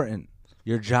more important,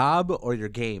 your job or your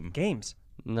game? Games.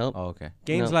 Nope. Oh, okay.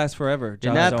 Games No. last forever.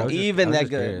 You're Jobs not don't. even I was that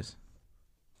just good. curious.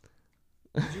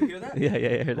 Did you hear that? Yeah,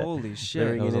 I heard that. Holy shit.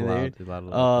 Very That was a good.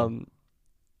 loud.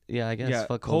 Yeah, I guess. Yeah,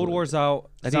 Fuck Cold War's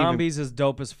out. I didn't even- Zombies is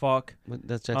dope as fuck.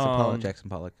 That's Jackson Um, Pollock. Jackson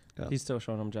Pollock. Yeah. He's still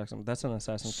showing him Jackson. That's an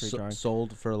Assassin's Creed drawing.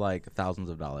 Sold for like thousands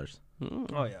of dollars. Mm.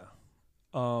 Oh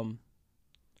yeah.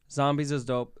 Zombies is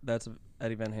dope. That's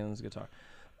Eddie Van Halen's guitar.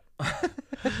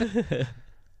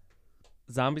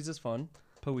 Zombies is fun,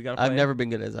 but we gotta play. I've never been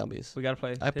good at zombies. We gotta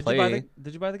play. I Did play-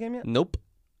 you buy the game yet? Nope.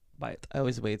 Buy it. I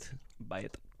always wait. Buy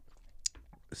it.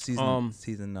 Season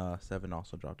 7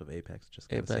 also dropped of Apex. Just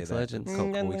gotta Apex say that. Legends. A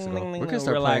couple weeks ago. We're gonna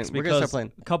start Relax, playing. We're gonna start because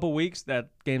playing. a couple weeks that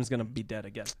game's gonna be dead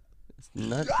again. It's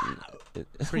not.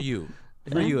 For you.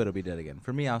 For you, it'll be dead again.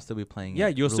 For me, I'll still be playing Yeah,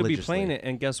 it. you'll still be religiously. playing it,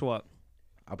 and guess what?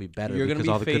 I'll be better You're gonna because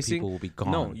be all the good facing- people will be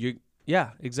gone. No,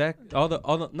 yeah, exactly. All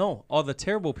the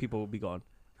terrible people will be gone.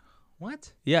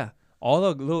 What? Yeah,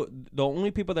 the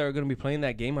only people that are gonna be playing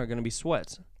that game are gonna be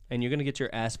sweats, and you're gonna get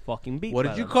your ass fucking beat. What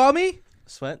by did you them. call me?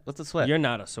 Sweat? What's a sweat? You're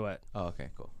not a sweat. Oh, okay,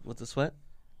 cool. What's a sweat?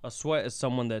 A sweat is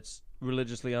someone that's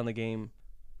religiously on the game,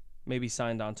 maybe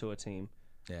signed onto a team,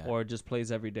 Yeah. or just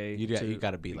plays every day. you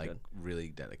got to be like good. really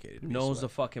dedicated. to be knows sweat. the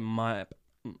fucking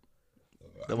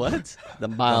The what? The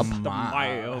mob.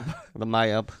 The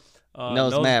Mayup.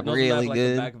 Nose map really like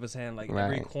good. The back of his hand, like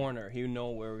every Right. corner, he would know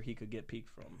where he could get peeked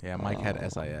from. Yeah, Mike had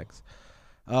SIX.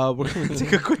 We're gonna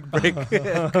take a quick break.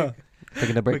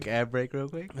 Taking a break. Quick ad break, real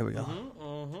quick. There we go.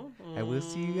 And we'll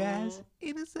see you guys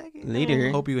in a second.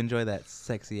 Later. Hope you enjoy that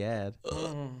sexy ad.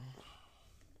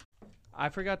 I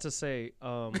forgot to say,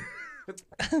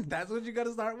 That's what you got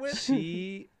to start with.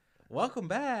 she. Welcome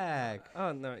back.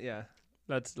 Oh no, yeah.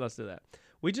 Let's do that.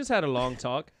 We just had a long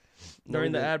talk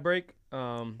during the ad break.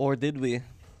 Or did we?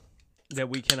 That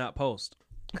we cannot post.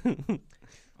 Good.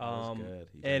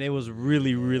 And it was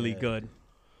really, really good.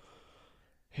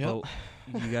 Yep.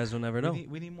 But you guys will never know.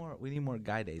 We need more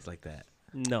guy days like that.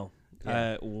 No.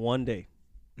 Yeah. One day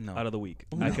No. out of the week,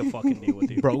 I can fucking deal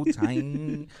with you. Bro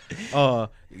time.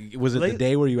 Was it the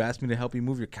day where you asked me to help you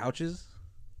move your couches?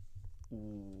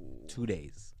 Ooh, 2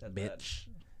 days, That's bitch.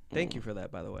 thank you for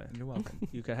that, by the way. You're welcome.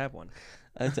 You could have one.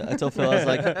 I told Phil,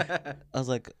 I was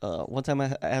like, one time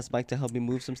I asked Mike to help me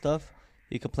move some stuff.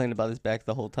 He complained about his back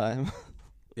the whole time.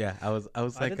 Yeah, I was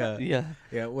like, Yeah.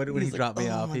 yeah. When he He's like, dropped me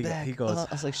 "Oh, off, my he back." goes, I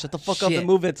was like, shut the fuck up "Shit." and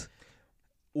move it.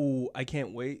 Ooh, I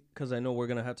can't wait because I know we're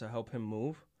gonna have to help him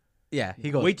move. yeah, he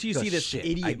goes. Wait till you he goes, see this "Shit,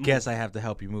 idiot I move." guess I have to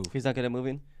help you move. He's not good at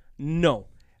moving. No,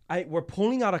 we're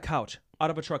pulling out a couch out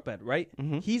of a truck bed, right?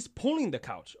 Mhm. He's pulling the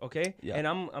couch, okay? Yeah. And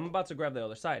I'm about to grab the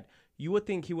other side. You would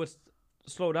think he would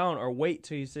slow down or wait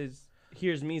till he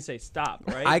hears me say stop,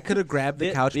 right? I could have grabbed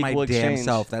the couch my equal damn exchange.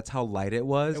 self. That's how light it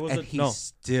was, It was and a- he no.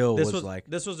 still this was like,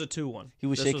 this was a 2-1. He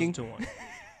was This shaking? Was a 2-1.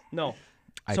 No,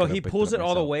 I so could've he picked pulls up it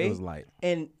all the myself. way. It was light.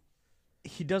 and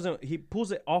he doesn't. He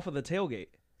pulls it off of the tailgate.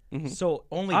 Mhm. So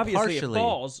Only obviously partially. it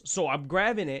falls. So I'm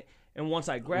grabbing it, and once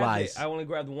I grabbed Lies. it, I only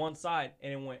grabbed one side,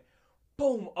 and it went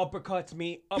boom, uppercuts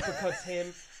me, uppercuts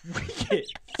him. We get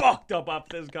fucked up off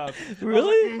this couch.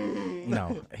 Really?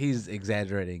 No, he's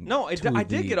exaggerating. No, I to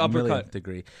did the get uppercut. millionth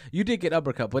degree. You did get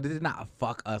uppercut, but it did not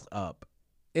fuck us up.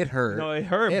 It hurt. No, it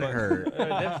hurt. It but hurt. It did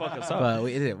fuck us up. But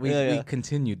we Yeah, we yeah.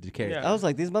 continued to carry. Yeah. I was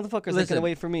like, these motherfuckers ain't Listen, gonna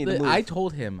wait for me to move. I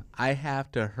told him I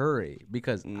have to hurry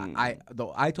because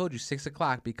I told you 6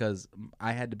 o'clock because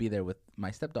I had to be there with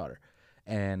my stepdaughter,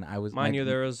 and I was Mind you,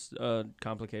 there was a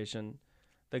complication.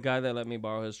 The guy that let me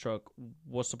borrow his truck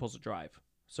was supposed to drive,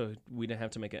 so we didn't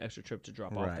have to make an extra trip to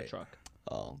drop off the Right. truck.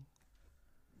 Oh.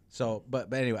 So,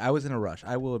 but anyway, I was in a rush.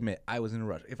 I will admit, I was in a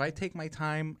rush. If I take my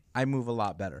time, I move a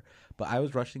lot better. But I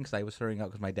was rushing because I was hurrying up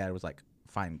because my dad was like,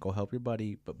 "Fine, go help your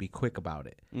buddy, but be quick about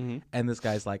it." Mm-hmm. And this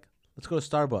guy's like, "Let's go to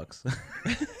Starbucks."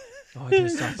 Oh, I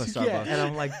did stop at Starbucks. Yeah, and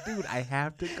I'm like, "Dude, I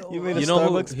have to go." You made a You know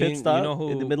Starbucks pit stop you know who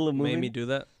in the middle of moving? made me do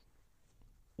that?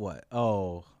 What?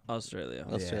 Oh, Australia.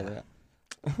 Australia.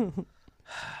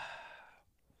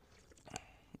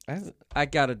 I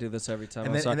gotta do this every time. and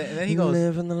I'm then, sorry. and then he goes.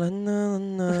 Live in the land of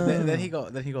the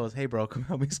Then he goes, "Hey, bro, come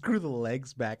help me screw the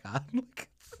legs back on." I'm like,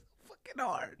 it's fucking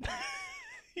hard.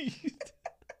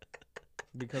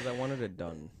 Because I wanted it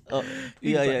done. Oh,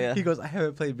 He's yeah, like- yeah, yeah. He goes, "I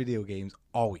haven't played video games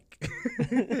all week."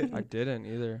 I didn't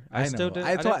either. I know. still did.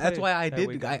 That's why I did.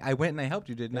 Weekend. I went and I helped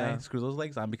you, didn't I? Yeah. Screw those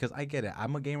legs on because I get it.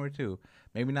 I'm a gamer too.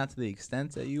 Maybe not to the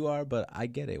extent that you are, but I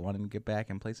get it. Wanting to get back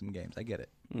and play some games, I get it.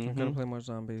 I'm gonna play more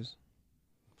zombies.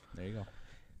 There you go.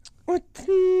 What's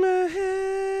in my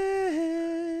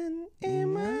hand?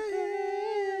 In my hand.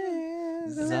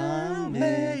 Zombie.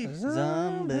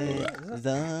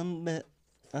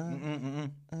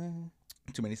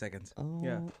 Too many seconds. Oh.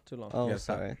 Yeah, too long. Oh, Yeah,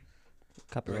 stop. sorry.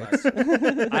 Copyright.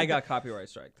 I got copyright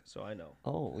striked, so I know.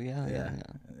 Oh, yeah.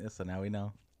 So now we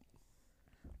know.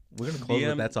 We're gonna close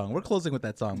with that song. We're closing with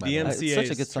that song. By the way. It's DMCA such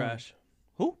a is good song. trash.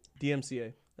 Who?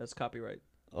 DMCA. That's copyright.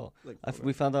 Oh, Like,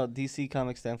 we found out DC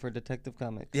Comics stand for Detective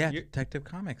Comics. Yeah, You're- Detective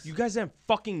Comics. You guys didn't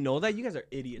fucking know that? You guys are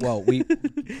idiots. Well, we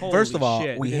Holy first of all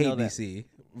shit. we Didn't hate know that. DC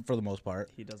for the most part.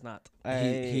 He does not.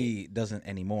 He doesn't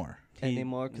anymore.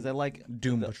 Anymore because I like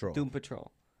Doom Patrol. Doom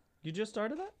Patrol. You just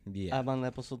started that? Yeah. I'm on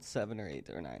episode 7 or 8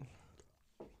 or 9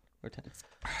 or 10.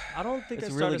 I don't think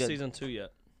It's I really started good. season 2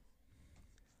 yet.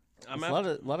 It's a lot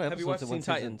of have you watched episodes in Teen one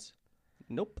season. Titans?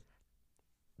 Nope.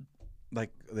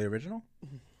 Like the original?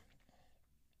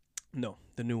 No,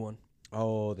 the new one.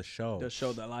 Oh, the show. The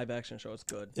show, the live action show, is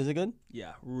good. Is it good?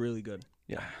 Yeah, really good.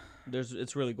 Yeah.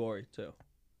 It's really gory too.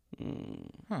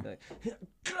 Huh. Like,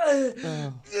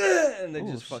 Oh, and they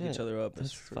Oh, just fuck shit. each other up.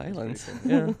 that's It's pretty violence.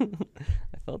 cool. Yeah.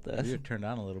 I felt that. You're turned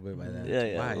on a little bit by that.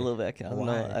 Yeah, Why? a little bit. I don't Why?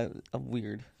 know. I'm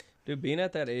weird. Dude, being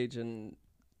at that age and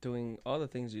doing all the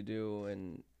things you do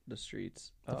in the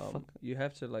streets, The fuck? you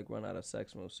have to like run out of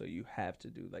sex moves, so you have to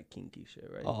do like kinky shit,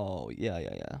 right? Oh, yeah.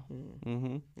 Mm.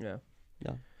 Mm-hmm. Yeah.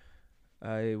 Yeah.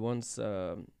 I once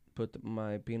put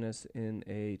my penis in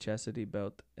a chastity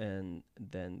belt and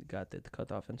then got it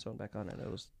cut off and sewn back on, and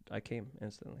I came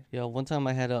instantly. Yo, one time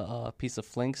I had a piece of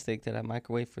flank steak that I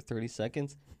microwaved for 30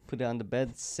 seconds, put it on the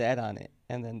bed, sat on it,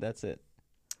 and then that's it.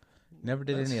 Never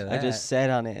did any of that. I just sat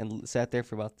on it and sat there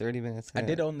for about 30 minutes. I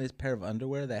did own this pair of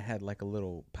underwear that had like a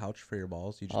little pouch for your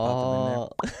balls. You just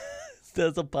pop them in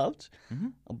That's a pouch? there.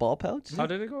 A ball pouch? How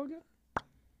did it go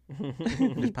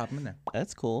again? Just pop them in there.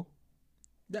 That's cool.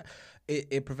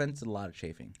 It prevents a lot of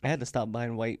chafing. I had to stop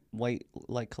buying white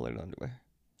light colored underwear.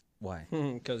 Why?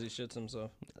 Because he shits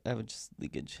himself. I have just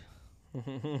leakage.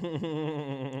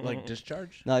 Like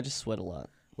discharge? No, I just sweat a lot.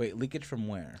 Wait, leakage from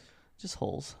where? Just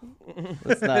holes.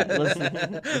 Let's not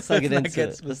get into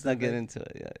it. Let's not get into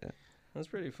it. Yeah. That's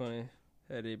pretty funny.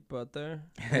 Harry Potter.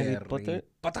 Harry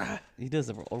Potter. He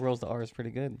does rolls the R's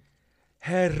pretty good.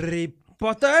 Harry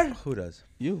Potter. Who does?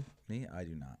 You? Me? I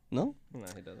do not. No? No,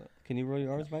 he doesn't. Can you roll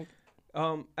your R's, Mike?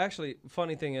 Actually,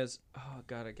 funny thing is, oh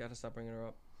god, I gotta stop bringing her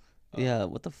up. Yeah.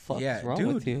 What the fuck is wrong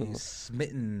dude, with you? he's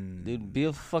smitten. Dude, be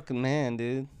a fucking man,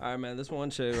 dude. All right, man. This one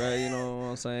chick, right? You know what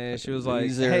I'm saying? She was like,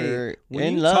 Loser "Hey, when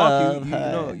in you love,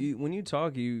 talk, hey." when you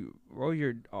talk, you roll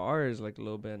your R's like a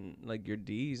little bit, and, like your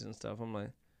D's and stuff." I'm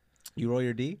like, You roll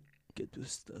your D? "¿Qué tú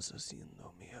estás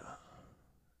haciendo, mía?"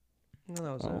 No,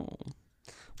 that was Oh. it.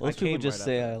 Most people came just right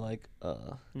say after I like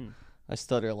I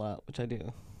stutter a lot, which I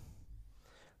do.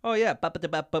 Oh yeah,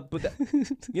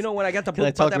 you know when I got the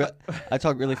 'Cause I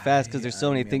talk really fast because there's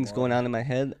so many me things amor. going on in my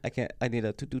head. I need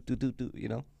a do, you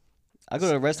know. I go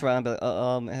to a restaurant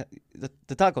and be like,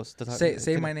 the tacos.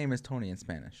 Say my name is Tony in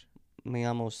Spanish. Me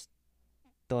llamo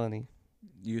Tony.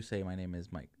 You say my name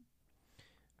is Mike.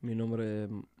 Mi nombre es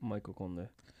Michael Conde.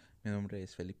 Mi nombre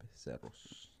es Felipe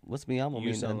Cerros. What's me llamo? You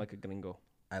mean sound then? like a gringo.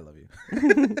 I love you.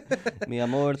 Mi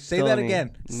amor. Say that Tony.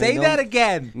 again. Mi Say nom- that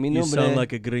again. Mi You nombre. sound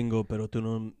like a gringo, pero tú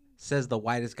no. Says the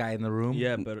whitest guy in the room.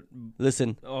 Yeah, but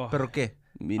Listen. oh, Pero qué?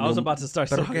 Mi I was nom- about to start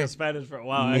Pero talking qué? Spanish for a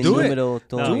while. mi Do it. número No.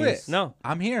 Tony. Do it. No,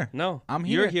 I'm here. no, I'm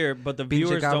You're here. here, but the Pinche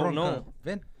viewers don't cabrón. know.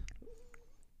 Ven.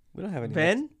 We don't have any.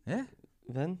 Ben? Yeah.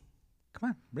 Ven. Come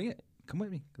on. Bring it. Come with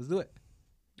me. Let's do it.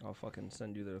 I'll fucking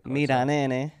send you the. Mira,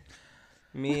 nene.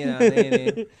 Mira,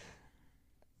 nene.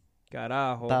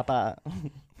 Carajo. Papa.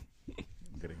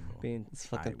 Bean. It's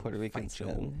fucking I Puerto will Ricans, fight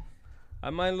you. man. I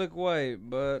might look white,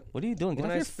 but What are you doing? Get When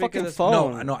off I your speak of fucking this-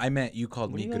 phone. No, I meant you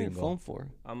called What are me you on your gringo. phone for?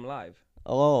 I'm live.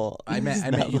 Oh, I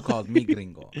meant you called me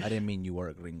gringo. I didn't mean you were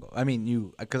a gringo. I mean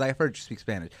you, because I've heard you speak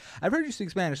Spanish. I've heard you speak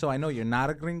Spanish, so I know you're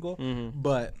not a gringo. Mm-hmm.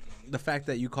 But the fact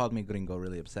that you called me gringo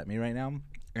really upset me right now,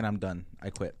 and I'm done. I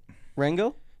quit.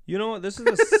 Rango. You know what? This is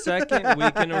the second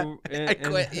week in a. I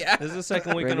quit. Yeah. This is the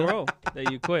second week in a row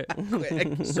that you quit.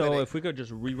 Quit. So if we could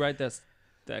just rewrite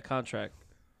that contract.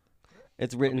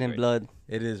 It's written be in great. blood.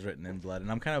 It is written in blood, and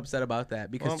I'm kind of upset about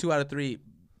that because Well- 2 out of 3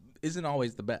 isn't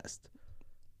always the best.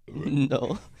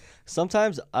 No.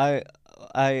 Sometimes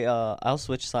I'll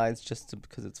switch sides just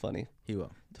because it's funny He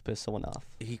will. to piss someone off.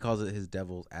 He calls it his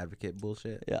devil's advocate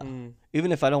bullshit. Yeah. Mm.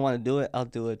 Even if I don't want to do it, I'll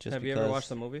do it just Have because. you ever watched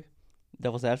the movie?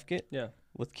 Devil's Advocate Yeah.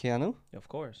 with Keanu Of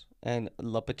course. and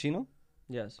La Pacino?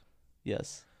 Yes.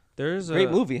 Yes. There's Great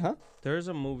a movie, huh? There's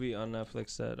a movie on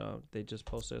Netflix that they just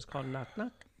posted. It's called Knock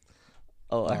Knock.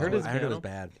 Oh, I heard it's. I heard it was Keanu.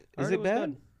 bad. I Is heard it was bad?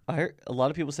 good. I heard a lot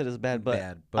of people said it's bad, but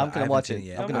bad, I'm I gonna haven't watch seen it.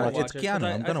 yet. I'm gonna watch It's it. Keanu.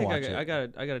 I'm gonna think watch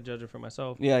it. I gotta judge it for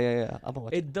myself. Yeah. I'm gonna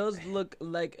watch it. It does look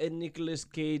like a Nicolas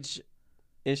Cage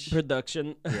Ish.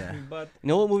 production. Yeah. But You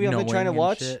know what movie I've been trying to Knowing and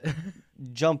watch? shit.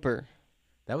 Jumper.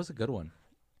 That was a good one.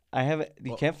 I haven't.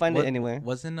 You Well, can't find it anywhere.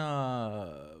 Wasn't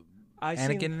I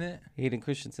Anakin seen, in it? Hayden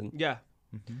Christensen. yeah,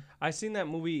 Mm-hmm. I seen that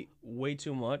movie way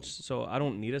too much, so I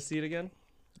don't need to see it again.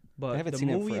 But I haven't the seen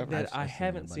it movie forever. that I I've seen it a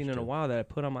haven't bunch seen in a too. while that I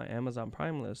put on my Amazon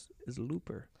Prime list is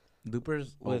Looper.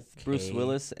 Looper's With Bruce okay.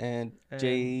 Willis and And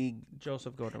Jay.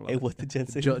 Joseph Hey, Gordon-Levitt. what did Jen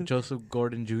say? Joseph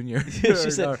Gordon Jr.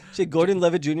 she said Gordon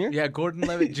Levitt Jr. Yeah, Gordon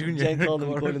Levitt Jr. Jen called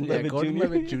him Gordon yeah, Levitt Gordon Jr.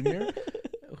 Levitt Jr.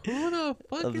 Who the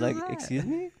fuck I was is like, that? excuse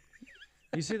me?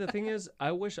 You see, the thing is,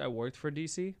 I wish I worked for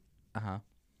DC.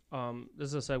 Uh-huh.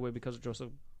 This is a segue because of Joseph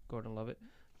Gordon-Levitt.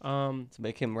 To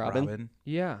make him Robin.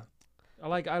 Yeah,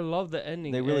 I love the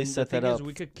ending. They really and set the that thing is, up.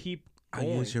 we could keep I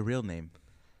going, use your real name.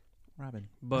 Robin.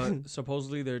 but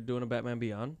supposedly they're doing a Batman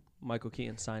Beyond. Michael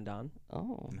Keaton signed on.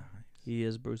 Oh. Nice. He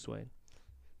is Bruce Wayne.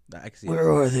 I can see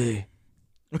Where are they?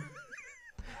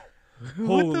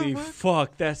 Holy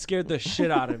fuck, that scared the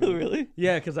shit out of me. Really?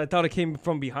 Yeah, because I thought it came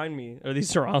from behind me. Are these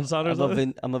surround sound or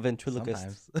something? I'm a ventriloquist.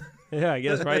 Sometimes. Yeah, I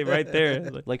guess right there.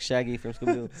 Like, Like Shaggy from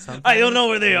Scooby-Doo. I don't know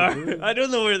where they are. I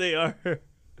don't know where they are.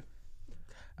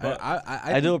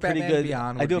 I do a think pretty Batman good.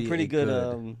 Beyond I do a would pretty be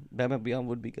good. Batman Beyond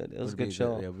would be good. It was a would be good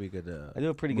show. Yeah, it would be a good. I do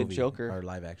a pretty good movie Joker. or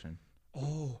live action.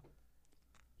 Oh,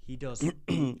 he does.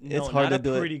 It's hard to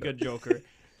do it. Pretty good Joker.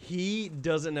 He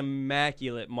does an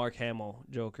immaculate Mark Hamill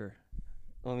Joker.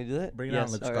 Want me to do that? Bring it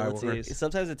on, Luke All right, let's Skywalker. see.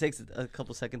 Sometimes it takes a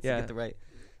couple seconds to Yeah. get the right.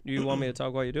 Do you want me to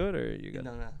talk while you do it, or you got?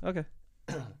 No. Okay.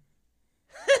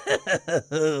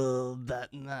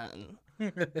 Batman.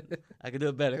 I could do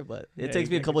it better, but it Yeah, takes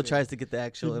me a you couple could do tries to get the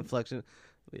actual inflection.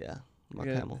 But yeah, Mark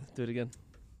Okay, Hamill. do it again.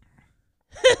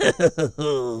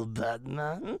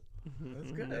 Batman.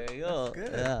 That's good. There you go. That's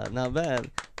good. Yeah, not bad.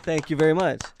 Thank you very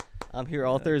much. I'm here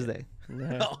all Thursday.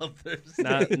 Yeah. On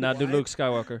Thursday. not do Why- Luke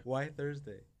Skywalker. Why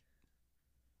Thursday?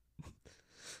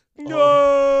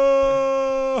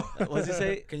 No. What's he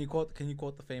say? Can you quote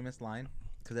the famous line?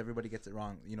 Because everybody gets it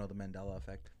wrong. You know, the Mandela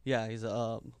effect. Yeah, he's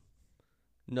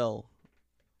no,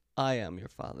 I am your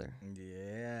father.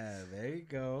 Yeah, there you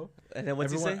go. And then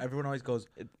what's everyone, he say? Everyone always goes,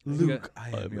 Luke, Luke, I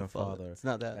am your father. It's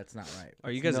not that. That's not right.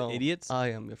 Are you guys No, idiots?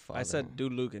 I am your father. I said do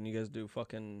Luke, and you guys do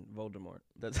fucking Voldemort.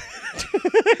 That's.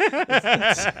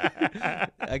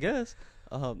 I guess.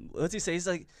 What's he say? He's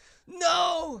like,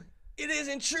 no, it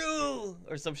isn't true,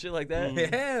 or some shit like that. Yeah,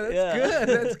 that's Yeah. good.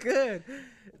 That's good.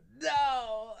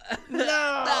 No. No.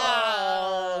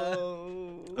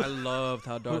 I loved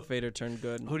how Darth Vader turned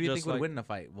good. Who do you just think would like win in a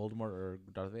fight, Voldemort or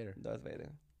Darth Vader? Darth Vader.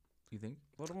 You think?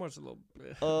 Voldemort's a little.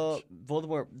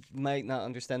 Voldemort might not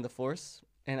understand the Force,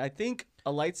 and I think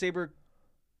a lightsaber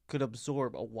could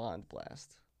absorb a wand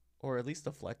blast, or at least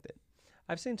deflect it.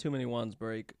 I've seen too many wands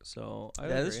break, so I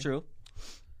That agree. is true.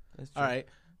 That's true. All right.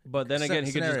 But then again,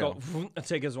 he could Scenario. just go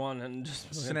take his wand and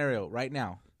just. Scenario right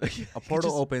now. A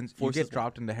portal just opens. You force get it.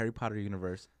 dropped in the Harry Potter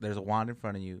universe. There's a wand in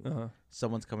front of you. Uh-huh.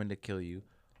 Someone's coming to kill you.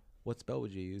 What spell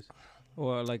would you use?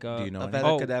 Or like Do you know? a any? Vada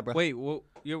Oh, Kedavra. wait. Well,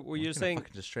 were We're you gonna saying?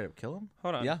 fucking just straight up kill him?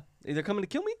 Hold on. Yeah, either coming to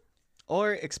kill me,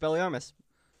 or Expelliarmus.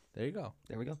 There you go.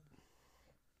 There we go.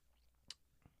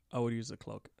 I would use a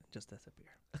cloak. Just disappear.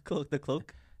 The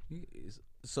cloak.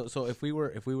 So if we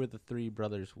were the three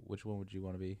brothers, which one would you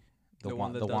want to be? The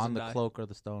one that the doesn't wand, the die. cloak, or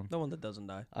the stone? The one that doesn't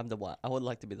die. I'm the wand. I would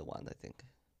like to be the wand. I think.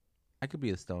 I could be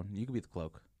the stone. You could be the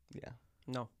cloak. Yeah.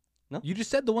 No. You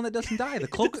just said the one that doesn't die. The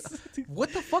cloak.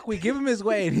 What the fuck? We give him his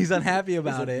way, and he's unhappy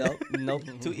about it. Nope.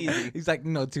 Too easy. He's like,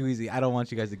 no, too easy. I don't want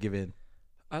you guys to give in.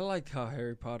 I liked how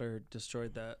Harry Potter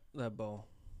destroyed that bow.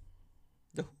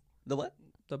 The what?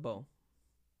 The bow.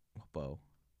 Bo.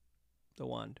 The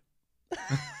wand.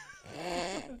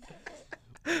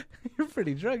 You're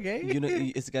pretty drunk, eh?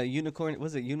 It's got a unicorn.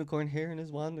 Was it unicorn hair in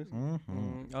his wand? Or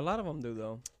Mm-hmm. A lot of them do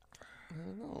though. I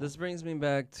don't know. This brings me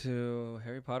back to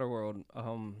Harry Potter world.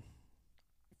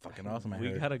 Fucking awesome. I We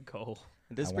heard. gotta go.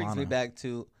 This I brings me wanna. back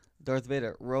to Darth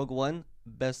Vader. Rogue One,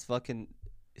 best fucking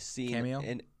scene Cameo?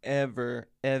 in ever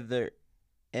The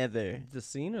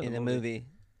scene or in the a movie.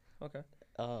 Okay.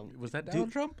 Was that dude-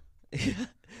 Donald Trump?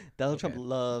 Donald Trump Okay.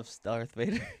 loves Darth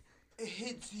Vader.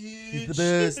 He's the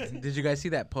best. Did you guys see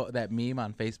that that meme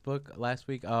on Facebook last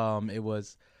week? It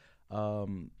was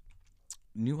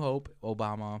New Hope,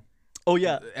 Obama, Oh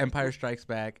yeah. Empire Strikes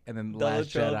Back, and then Donald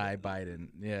Last Trump. Jedi, Biden.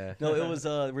 Yeah. No, it was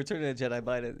Return of the Jedi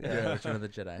Biden. Yeah, Return of the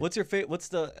Jedi. What's your What's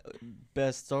the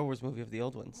best Star Wars movie of the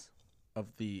old ones? Of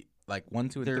the like 1,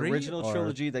 2, and The 3? original or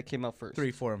trilogy that came out first.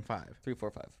 3, 4, and 5. 3,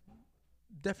 4, 5.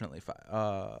 Definitely 5.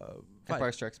 5.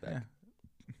 Empire Strikes Back.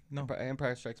 Yeah. No,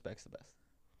 Empire Strikes Back's the best.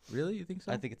 really? You think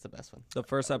so? I think it's the best one. The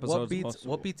first episode.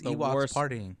 What beats the Ewoks worst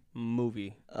partying?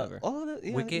 movie ever.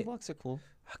 Yeah, Wicket. Ewoks are cool.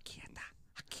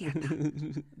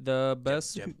 The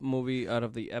best Jib. movie out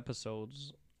of the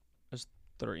episodes is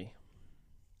 3.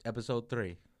 Episode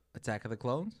 3, Attack of the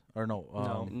Clones, or no?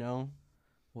 No. No.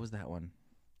 What was that one?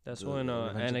 That's The when Revenge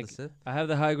of the Anakin. Sith? I have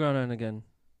the high ground, Anakin.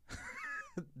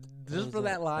 Just for that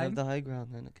I have line. the high ground,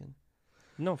 Anakin.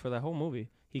 No, for that whole movie,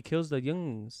 he kills the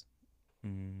youngs.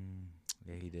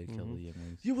 Yeah, he did kill Mhm. the young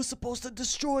ones. You were supposed to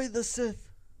destroy the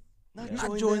Sith, not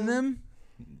Yeah. join them.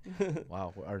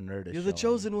 Wow, our nerd is You're the showing.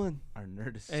 chosen one. Our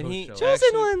nerd is And so he showing. Chosen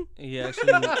Actually- one. He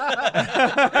actually. Oh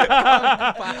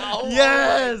my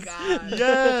Yes. God.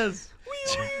 Yes.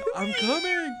 I'm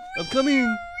coming. I'm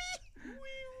coming.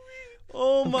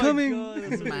 Oh I'm my coming. god!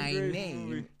 that's a My great name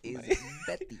movie. is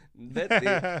Betty. Betty.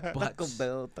 Taco But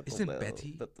Bell. Taco isn't Bell.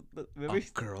 Betty Remember? a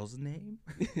girl's name?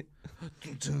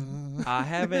 I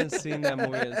haven't seen that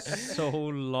movie in so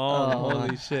long. Oh.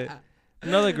 Holy shit!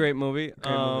 Another great movie.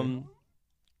 Great movie.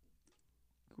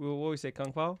 What we say?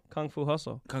 Kung Fu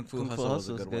Hustle. Kung Fu Kung Fu Hustle was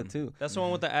a Hustle is good good one. too. That's the one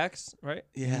with the axe, right?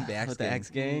 Yeah, The Axe with the Gang. Axe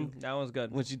Gang. That one's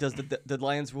good. When she does the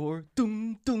lion's roar,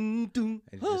 doom doom doom.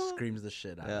 And just screams the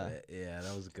shit out Yeah. of it. Yeah,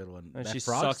 that was a good one. And that she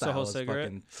frog sucks the style whole was cigarette.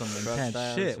 fucking some Frog intense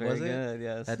style shit, is very was it? good,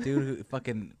 yes. That dude who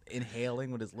fucking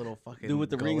inhaling with his little fucking Dude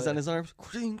with the rings gullet. on his arms.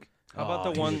 Crink, How about Oh,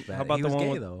 the he one? was bad. How about He the was one?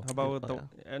 gay, With, though. how about with Oh,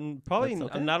 the? And probably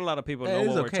That's okay. not a lot of people Yeah, know it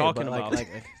what is we're okay, talking but, about.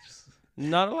 just-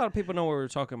 Not a lot of people know what we're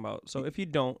talking about. So if you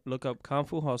don't, look up Kung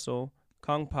Fu Hustle,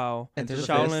 Kung Pao, Enter the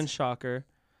Shaolin Fist. Shocker.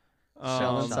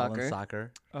 Shaolin Um, Soccer.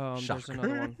 Soccer. there's Shocker. another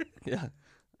one. Yeah.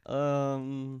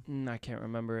 I can't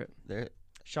remember it. There.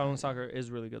 Shaolin Soccer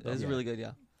is really good though. It's Yeah. really good.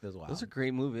 Yeah. It was wild. Those are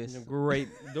great movies. Great.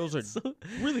 Those are So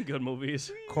really good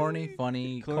movies. corny,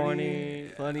 funny, Corny,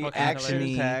 funny, fucking action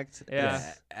hilarious. packed.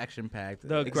 Yeah. action packed.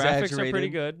 The graphics are pretty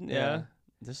Exaggerated. good. Yeah.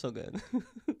 They're so good.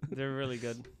 They're really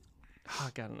good. Oh,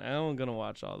 God, I'm gonna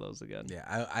watch all those again.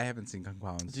 Yeah, I haven't seen Kung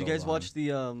Pao in Did so you guys long. watch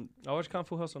the I watched Kung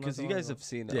Fu Hustle. Because you guys have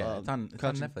seen Yeah, it's on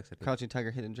Crouching, Netflix. I think. Crouching Tiger,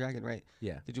 Hidden Dragon, right?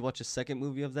 Yeah. Did you watch a second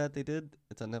movie of that they did?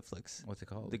 It's on Netflix. What's it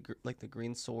called? Like the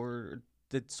Green Sword, or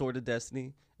the Sword of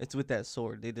Destiny. It's with that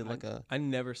sword. They did like a I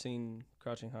never seen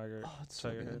Crouching Tiger, it's so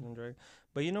Tiger good. Hidden Dragon.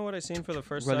 But you know what I seen for the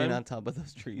first running time? on top of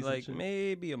those trees. and Like shit.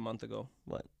 maybe a month ago.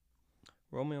 What?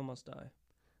 Romeo Must Die.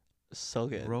 So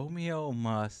good. Romeo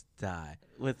Must Die.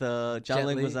 With John Jet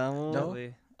Li. Leguizamo. No?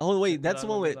 Lee. Oh wait, that's the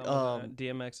John one with Leguizamo is in it.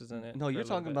 DMX is in it. No, for you're a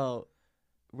little talking bit. about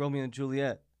Romeo and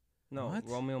Juliet. No, What?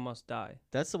 Romeo Must Die.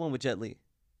 That's the one with Jet Li.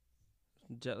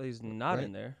 Jet Li's not Right?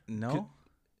 in there. No.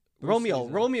 Bruce Romeo. Lee's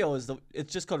in it. Romeo is the.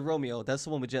 It's just called Romeo. That's the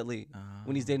one with Jet Li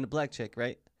when he's dating the black chick,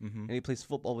 right? Mm-hmm. And he plays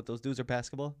football with those dudes or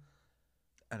basketball,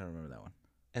 I don't remember that one.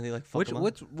 and they like fuck him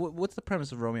up. What's the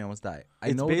premise of Romeo Must Die? I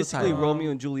It's know basically the title. Romeo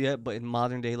and Juliet, but in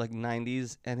modern day, like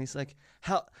 90s. And he's like,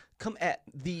 "How come at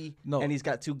the?" No, and he's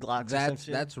got two Glocks. or some That's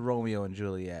shit. that's Romeo and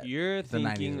Juliet. You're The 90s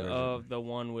thinking version. of the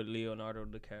one with Leonardo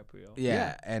DiCaprio.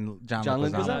 Yeah, and John John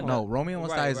Leguizamo. Leguizamo. No, Romeo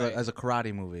Must Die is Right. as a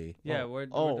karate movie. Yeah, Oh. where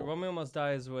Oh. the Romeo Must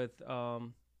Die is with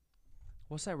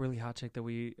what's that really hot chick that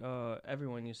we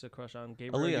everyone used to crush on?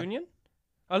 Gabriel Aaliyah. Union?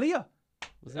 Aaliyah.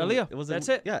 Was Aaliyah. It was That's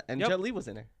it. Yeah, and Yep. Jet Li was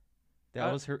in there. That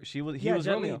Uh, was her. He was Jet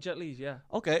Romeo. Li. Jet Li. Yeah.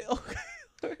 Okay. Okay.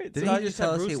 Alright, Did so- thought he you just said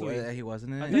tell us Bruce Lee. he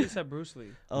wasn't in I it? thought you said Bruce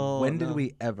Lee. Oh, when did no.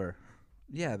 we ever?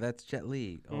 Yeah, that's Jet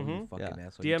Li. Oh, you Mhm. fucking Yeah.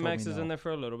 asshole. You told DMX me is no. in there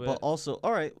for a little bit. But also,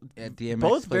 all right, Yeah, DMX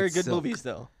both played very good Silk. movies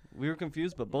though. We were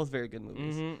confused, but both very good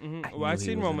movies. Mm-hmm. I Well, I knew he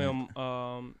seen was in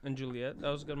Romeo and Juliet. That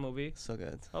was a good movie. So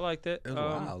good. I liked it. It was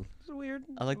wild. It was weird.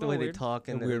 I like the a way little they weird. talk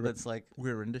and A weird- it's like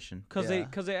Weird rendition. Cause Yeah.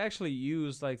 they actually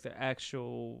use like the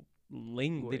actual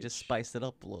language. they just spiced it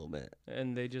up a little bit.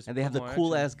 and they just And they have put the more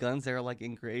cool action. ass guns that are like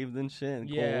engraved and shit and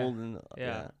Yeah. gold and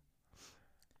Yeah.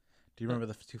 Do you remember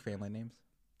the two family names?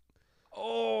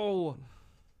 Oh.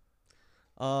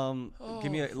 Give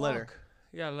me a letter. fuck.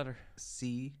 Yeah, letter.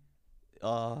 C.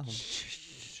 No,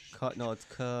 it's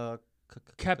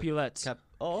Capulet.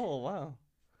 Oh wow,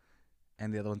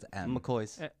 And the other one's M.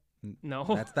 McCoy's. No.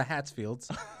 That's the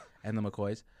Hatsfields and the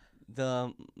McCoys.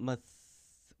 The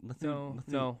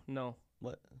No.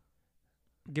 What?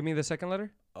 Give me the second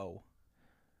letter. O.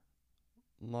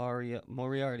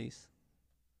 Moriarty's.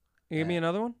 Give me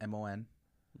another one. MON.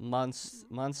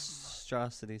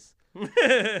 Monstrosities.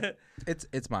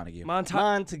 It's Montague.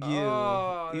 Montague.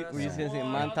 Oh, Were you that's gonna say the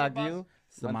one. Montague?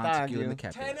 It's the Montague and the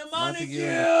Capulets. Montague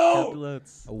and the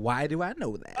Capulets. Why do I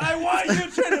know that? I want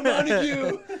you, Tana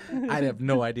Montague. I have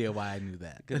no idea why I knew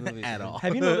that Good movie, at man. all.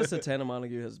 Have you noticed that Tana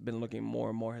Montague has been looking more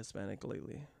and more Hispanic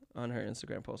lately on her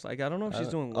Instagram posts? Like, I don't know if she's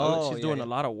doing well. oh, She's yeah, doing yeah. a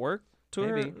lot of work to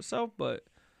Maybe. herself, but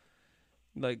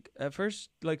like at first,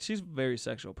 like she's a very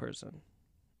sexual person.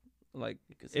 Like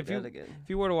if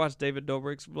you were to watch David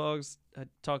Dobrik's vlogs, I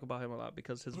talk about him a lot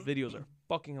because his videos are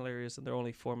fucking hilarious and they're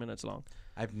only 4 minutes long.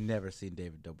 I've never seen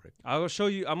David Dobrik. I will show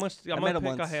you. I'm met gonna him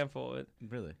pick a once. handful of it.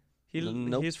 Really?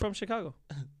 Nope. He's from Chicago.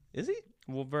 Is he?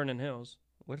 Well, Vernon Hills,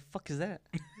 Where the fuck is that?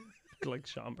 like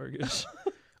Schaumburg is.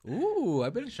 Ooh,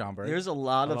 I've been to Schaumburg. There's a I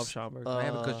lot love of Schaumburg. I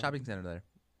have a good uh, shopping center there.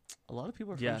 a lot of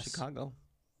people are Yes. from Chicago.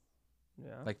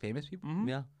 Yeah. Like famous people. Mhm.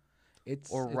 Yeah.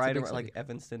 It's Or it's a right big around city. like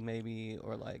Evanston maybe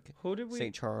or like Who did we?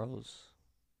 St. Charles.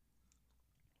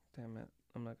 Damn it!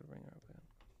 I'm not gonna bring her up again.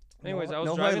 Anyways, No- I was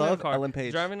no, driving in a love car. Ellen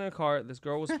Page. Driving in a car. This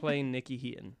girl was playing Nikki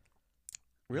Heaton.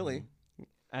 Really?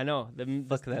 I know the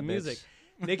Fuck that music.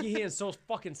 bitch. Nikki Heaton's so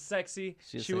fucking sexy.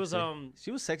 She was sexy.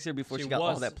 She was sexier before she she got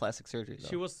all was- that plastic surgery.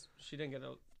 Though. she didn't get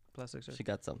a plastic surgery. She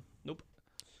got some.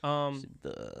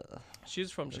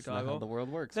 She's from That's not how the Chicago. world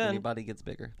works. Then- when your body gets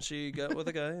bigger. She got with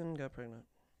a guy and got pregnant.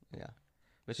 Yeah.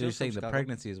 But So you're was from saying the Chicago.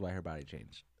 pregnancy is why her body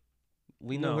changed?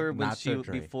 We No. knew her when Not she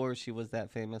surgery. before she was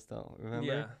that famous though. Remember?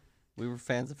 Yeah. We were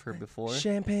fans of her before.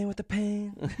 Champagne with the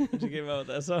pain. She came out with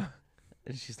that song.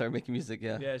 And she started making music.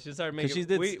 Yeah. Yeah, she started 'Cause making. she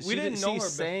did- we she didn't did- know she her.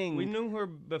 sang- We knew her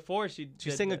before she. She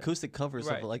did sang that. acoustic covers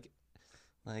Right. of like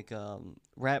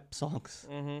rap songs.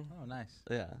 Mm-hmm. Oh, nice,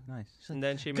 Yeah. nice. And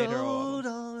then she made her own. Gold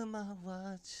all in my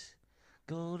watch.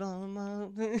 Gold all in my.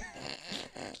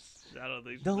 I don't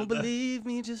think she Don't did that. believe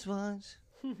me, just watch.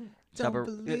 Don't Chopper-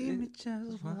 believe me,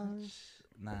 just watch.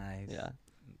 Nice. Yeah,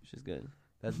 she's good.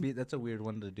 That's a weird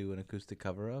one to do an acoustic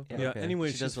cover of. but Yeah. okay. Anyway,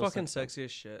 She does she's those fucking sex sexy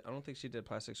as shit. I don't think she did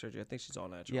plastic surgery. I think she's all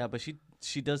natural. Yeah, but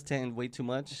she does tan way too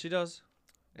much. she does.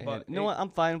 And But you know what? I'm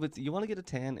fine with. You want to get a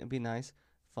tan and be nice,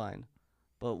 fine.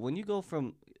 But when you go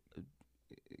from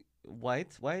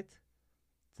white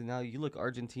to now you look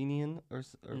Argentinian or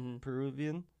Mhm.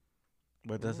 Peruvian,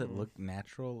 But does it look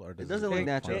natural or does doesn't look look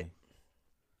natural. funny?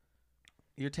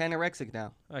 you're tanorexic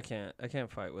now. I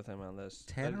can't fight with him on this.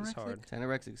 That is hard.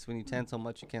 Tanorexic is when you tan so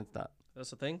much you can't stop.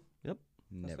 That's the thing. Never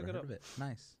look it heard up. of it.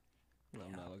 Nice. No,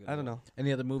 I'm not looking. I don't know.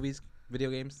 Any other movies, video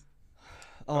games?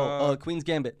 Oh, Queen's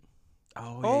Gambit.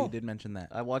 Oh, Oh. you did mention that.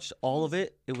 I watched all of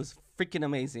it. It was freaking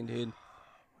amazing, dude. Oh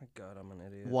my God, I'm an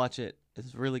idiot. Watch it.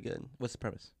 It's really good. What's the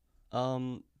premise?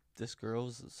 This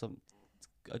girl's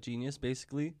a genius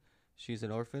basically. She's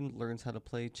an orphan, learns how to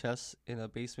play chess in a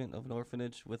basement of an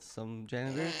orphanage with some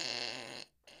janitors.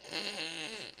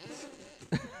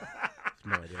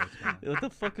 No idea what's going on. What the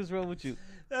fuck is wrong with you?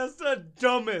 That's the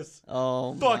dumbest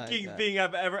Oh, my fucking God. thing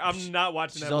I've ever. I'm not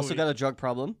watching She's that also movie. got a drug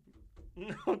problem.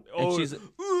 Oh, she's-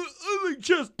 I like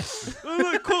chess. I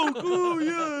like coke. Oh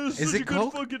yeah. Is such it a good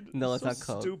coke? Fucking, No, it's so not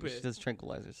coke. Stupid. She does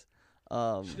tranquilizers.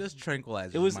 She does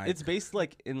tranquilizers. It was. Mike. It's based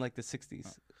like in like the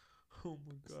 60s. Oh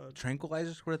my God.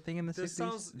 Tranquilizers were a thing in the This 60s?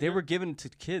 sounds. They were given to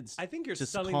kids. I think you're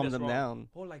just selling calm this them wrong. down.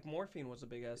 Oh, like morphine was a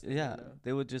big ass thing. Yeah,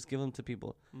 they would just give them to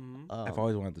people. Mm-hmm. I've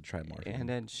always wanted to try morphine. And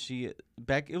then she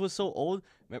it was so old.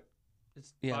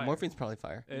 It's Yeah, fire. morphine's probably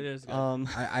fire. It is. Good.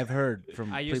 I've heard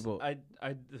from I used. people.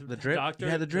 The drip? Doctor,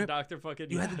 You had the drip? doctor fucking.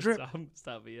 You had the drip?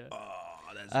 Stop it. Yeah. Oh,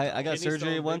 that's I got Kidney surgery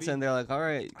stones, once, baby. and they're like, "All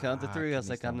right, count to Ah, 3." I was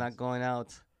kidney like, "I'm not stones. going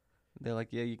out." They're like,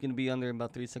 "Yeah, you can be under in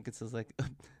about 3 seconds." I was like,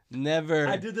 "Never."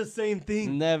 I did the same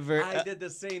thing. Never. I did the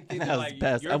same thing. That They're was like,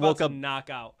 best. You're I about woke to up- knock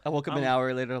out. I woke up an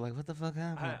hour later, like, "What the fuck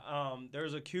happened?"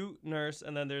 There's a cute nurse,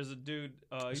 and then there's a dude.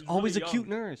 There's He's always really a cute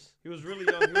young. nurse. He was really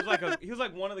young. He was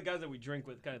like one of the guys that we drink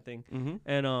with, kind of thing. Mm-hmm.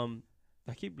 And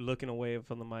I keep looking away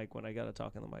from the mic when I gotta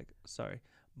talk on the mic. Sorry,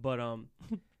 but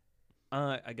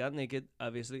I got naked.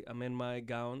 Obviously, I'm in my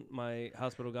gown, my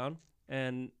hospital gown,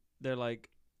 and they're like,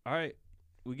 "All right,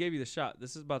 we gave you the shot.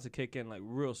 This is about to kick in like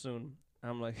real soon."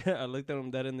 I'm like, I looked at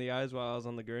him dead in the eyes while I was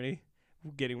on the gurney,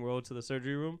 getting rolled to the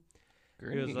surgery room.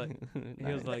 He was like,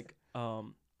 he was like,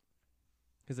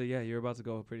 he's like, "Yeah, you're about to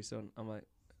go pretty soon." I'm like,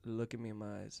 "Look at me in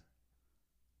my eyes.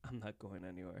 I'm not going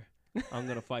anywhere. I'm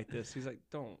gonna fight this." He's like,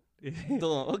 "Don't."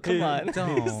 "Don't, come on."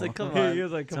 Don't. He's like, "Come He on."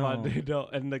 was like, "Come on, Don't. dude,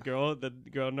 don't." And the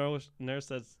girl nurse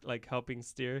that's like helping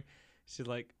steer, she's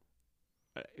like,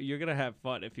 "You're gonna have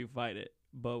fun if you fight it,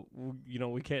 but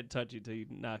we can't touch you till you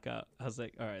knock out." I was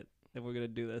like, "All right, then we're gonna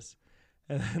do this."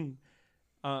 And then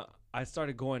I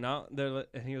started going out there,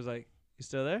 and he was like, "You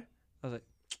still there?" I was like,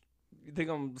 "You think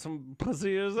I'm some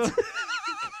pussy or something?"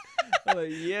 I'm like,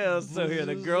 "Yeah, I'm still here."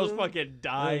 The girl's fucking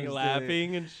dying Still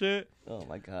laughing and shit. Oh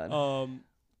my god.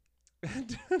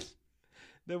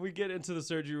 Then we get into the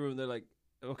surgery room. They're like,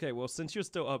 "Okay, well, since you're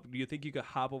still up, do you think you could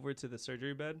hop over to the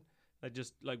surgery bed? Like,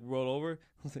 just like roll over?"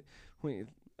 I was like, "Wait,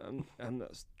 I'm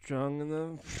not strong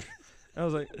enough." I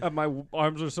was like, my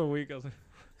arms are so weak. I was like,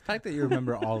 The fact that you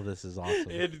remember all of this is awesome.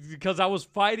 because I was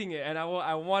fighting it and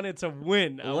I wanted to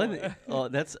win. Oh,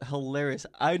 that's hilarious.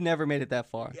 I never made it that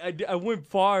far. I went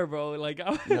far, bro. Like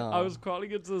I No. was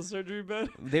crawling into the surgery bed.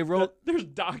 They wrote. There's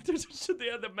doctors and shit. They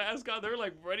had the mask on. They were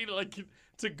like ready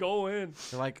to go in.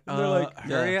 They're like, They're like,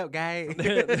 hurry up, guy. What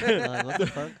the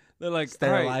fuck? They're like,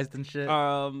 Sterilized and shit.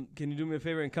 "All right, can you do me a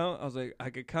favor and count?" I was like, "I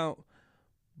could count,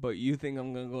 but you think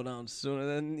I'm gonna go down sooner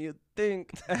than you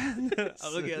think." And then I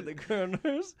look at the girl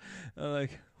nurse. I'm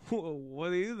like,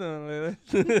 "What are you doing?"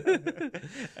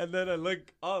 And then I look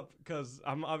up because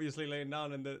I'm obviously laying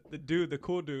down, and the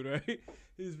cool dude, right?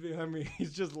 He's behind me.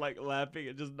 He's just like laughing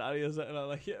and just nodding his head. And I'm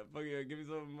like, "Yeah, fuck yeah, give me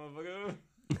some,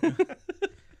 motherfucker."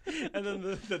 And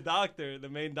then the doctor, the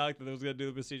main doctor that was gonna do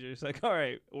the procedure, he's like, "All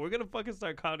right, we're gonna fucking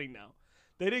start counting now."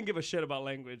 They didn't give a shit about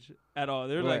language at all.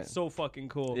 They're like Right. so fucking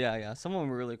cool. Yeah. Some of them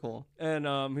were really cool. And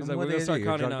he's like, what "We're do gonna you start do?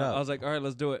 You're counting drugged now." up. I was like, "All right,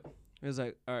 let's do it." He was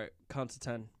like, "All right, count to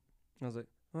 10." I was like,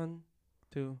 1,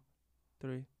 2,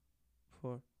 3,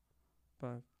 4,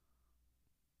 5.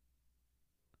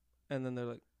 And then they're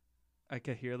like, I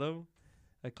could hear them.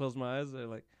 I closed my eyes. They're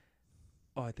like,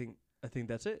 "Oh, I think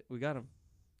that's it. We got him."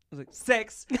 I was like,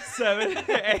 6, 7, 8.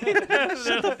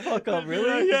 Shut the fuck up,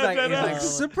 really? Yeah, He's like, Oh.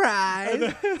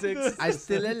 surprise! I'm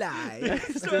still alive.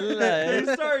 Still They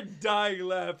alive. started dying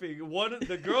laughing.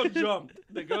 The girl jumped.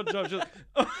 The girl jumped. She was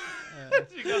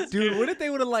she got Dude, scared. what if they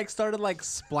would have like started like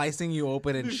splicing you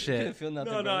open and Didn't shit? feel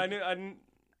nothing. No, bro. I knew.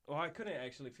 Well, I couldn't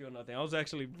actually feel nothing. I was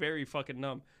actually very fucking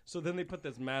numb. So then they put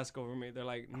this mask over me. They're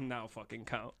like, now fucking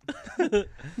count.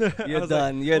 You're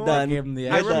done. You're done. Gave him the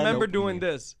I extra remember dopamine. doing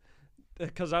this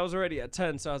because I was already at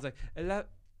 10. So I was like, I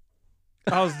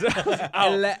was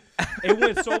out. It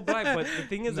went so black. But the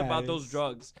thing is about those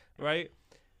drugs, right?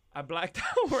 I blacked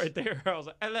out right there. I was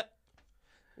like,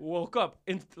 woke up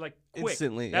like quick.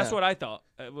 Instantly. That's yeah. what I thought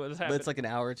was But happening. it's like an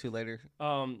hour or two later.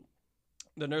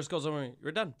 The nurse goes over me.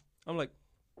 You're done. I'm like,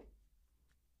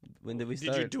 When did we did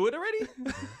start? you do it already?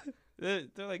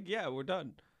 They're like, yeah, we're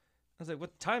done. I was like,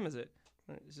 what time is it?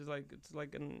 She's like, it's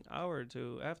like an hour or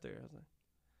two after. I was like,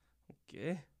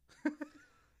 okay.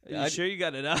 Yeah, You sure you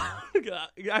got it out?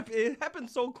 It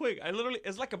happened so quick.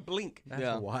 it's like a blink. That's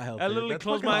Yeah. wild. I dude. literally That's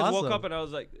closed my fucking eyes, woke awesome. up, and I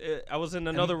was like, I was in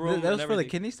And another room. That was and for the everything.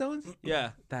 kidney stones.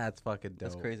 Yeah, That's fucking dope.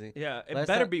 That's crazy. yeah. It Last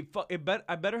better time- be.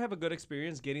 I better have a good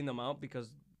experience getting them out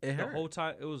because It the hurt. whole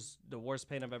time it was the worst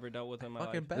pain I've ever dealt with in my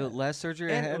Fucking life. bad. The last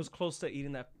surgery I And had. it was close to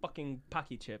eating that fucking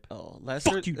Pocky chip. Oh, last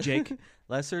Fuck you, Jake.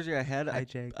 last surgery I had, Hi,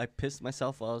 Jake. I pissed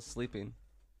myself while I was sleeping.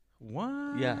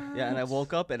 What? Yeah, and I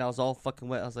woke up and I was all fucking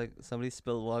wet. I was like, somebody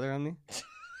spilled water on me.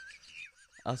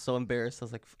 I was so embarrassed. I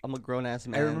was like, I'm a grown ass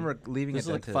man. I remember leaving This a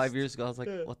was like dentist. 5 years ago. I was like,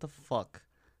 what the fuck?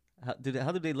 How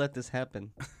did they let this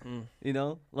happen? Mm. You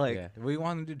know, like Yeah. We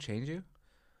wanted to change you.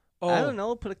 Oh, I don't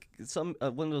know, put some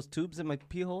one of those tubes in my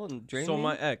pee hole and drain So me.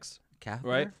 my ex, Catheter?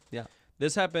 right? Yeah.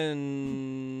 This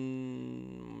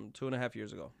happened 2.5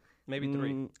 years ago, maybe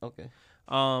 3. Okay.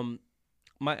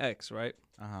 My ex, right,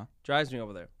 Uh huh. drives me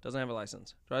over there. Doesn't have a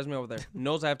license. Drives me over there.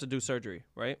 Knows I have to do surgery,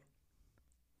 right?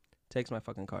 Takes my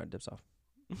fucking car and dips off.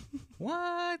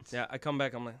 What? Yeah, I come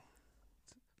back. I'm like,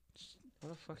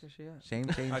 where the fuck is she at?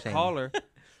 Shame, shame, I shame. call her.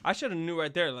 I should have knew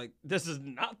right there. Like, this is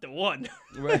not the one.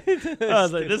 Right. I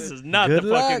was like, this is not Good the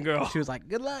luck. fucking girl. She was like,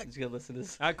 "Good luck." You gotta listen to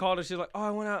this. I called her. She's like, oh,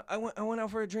 I went out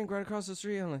for a drink right across the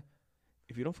street. I'm like,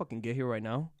 if you don't fucking get here right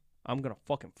now, I'm gonna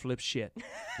fucking flip shit.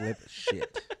 Flip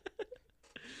shit.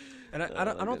 And I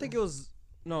don't think it was.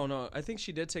 No. I think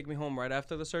she did take me home right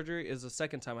after the surgery. Is the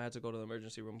second time I had to go to the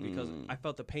emergency room because I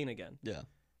felt the pain again. Yeah.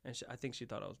 And I think she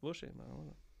thought I was bullshitting. But I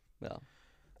wasn't. Yeah.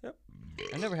 Yep.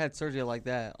 I never had surgery like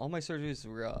that. All my surgeries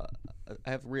were. I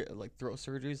have like throat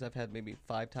surgeries. I've had maybe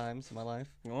 5 times in my life.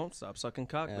 Oh, stop sucking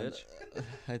cock, And, bitch.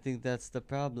 I think that's the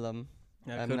problem.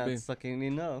 Yeah, I'm could not be. sucking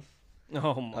enough.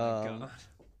 Oh my god.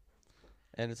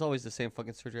 And it's always the same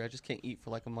fucking surgery. I just can't eat for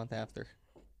like a month after.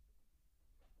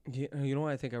 Yeah, you know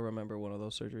what? I think I remember one of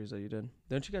those surgeries that you did.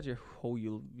 Didn't you got your whole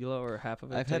uvula or half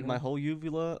of it? I've had taken my out? whole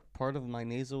uvula, part of my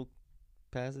nasal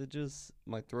passages,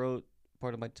 my throat,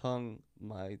 part of my tongue,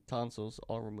 my tonsils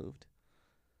all removed.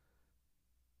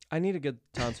 I need to get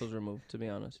tonsils removed. To be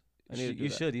honest, I need to do You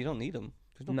that. should. You don't need them.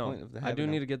 There's no, point of I having do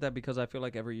need them. to get that because I feel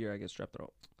like every year I get strep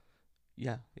throat.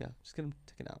 Yeah. Just get them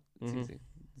taken out. It's Mhm. easy.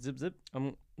 Zip. Zip.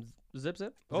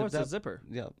 Oh, it's a zap. zipper.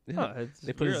 Yeah. Huh, it's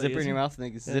They put a really zipper in easy. your mouth and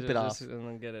they zip it off. And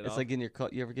then get it It's off. like in your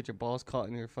you ever get your balls caught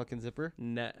in your fucking zipper?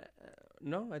 No,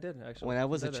 I did actually. When I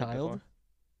was a child,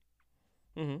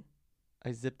 Mm-hmm.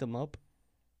 I zipped them up,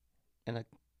 and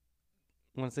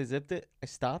once I zipped it, I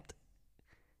stopped,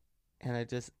 and I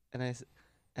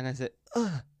said,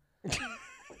 ugh,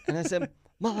 and I said,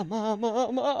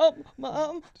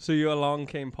 mom. So you along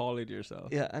came Pauly to yourself.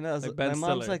 Yeah, and I was Like my Ben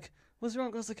mom's Stiller. like, what's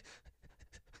wrong? I was like,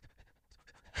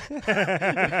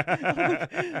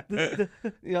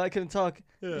 I couldn't talk.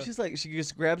 Yeah. She's like, she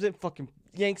just grabs it, fucking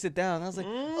yanks it down. I was like,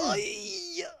 oh,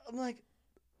 yeah. I'm like,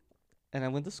 and I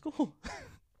went to school.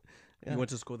 You went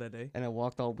to school that day. And I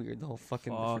walked all weird the whole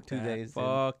fucking for Fuck 2 that. days. dude.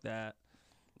 Fuck that.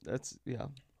 That's yeah.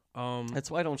 That's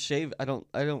That's why I don't shave. I don't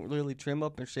really trim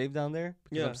up and shave down there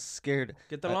because Yeah. I'm scared.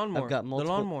 get the I've lawnmower. got The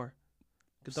multiple lawnmower.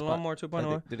 Get the spot- lawnmower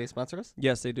 2.0. Do they sponsor us?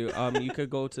 Yes, they do. You could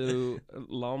go to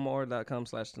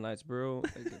lawnmower.com/tonight's brew.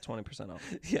 Get 20% off.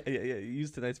 Yeah.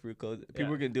 Use tonight's brew code. People Yeah.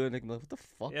 are gonna do it. And they're gonna be like, what the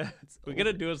fuck? Yeah, It's we're over.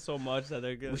 gonna do it so much that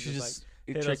they're gonna We should just just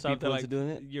hit trick us up. They're people like, into doing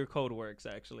it. your code works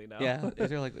actually now. Yeah,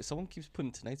 they're like, someone keeps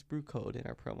putting tonight's brew code in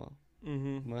our promo.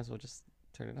 Mm-hmm. Might as well just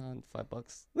turn it on.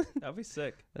 $5. That'd be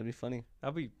sick. That'd be funny.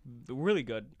 That'd be really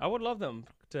good. I would love them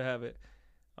to have it.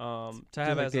 To Do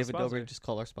have like as David a sponsor. Dobrik, just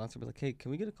call our sponsor. Be like, hey,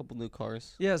 can we get a couple new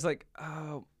cars? Yeah, it's like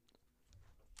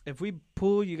if we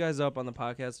pull you guys up on the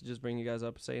podcast to just bring you guys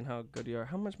up saying how good you are,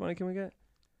 how much money can we get?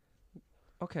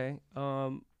 Okay.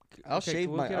 I'll okay, shave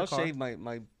we'll get a car.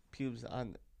 my pubes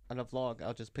on a vlog.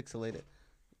 I'll just pixelate it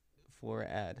for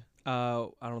an ad. I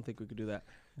don't think we could do that.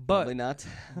 Probably But not.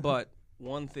 but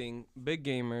one thing, big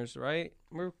gamers, right?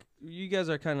 You guys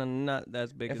are kind of not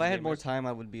as big. If as I had more gamers. time,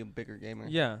 I would be a bigger gamer.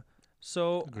 Yeah.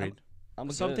 So Agreed. I'm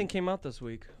something good. came out this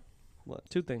week. What?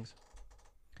 2 things.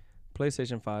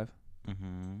 PlayStation 5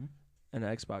 Mm-hmm. an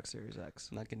Xbox Series X.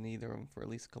 I'm not getting either of them for at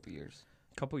least a couple years.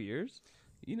 Couple years?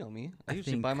 You know me. I I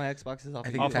usually think- buy my Xboxes off I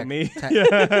of think you. Off of me.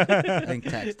 I think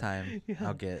tax time.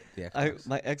 I'll get the Xbox.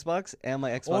 My Xbox and my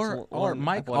Xbox or One.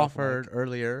 Mike I bought off of offered Mike.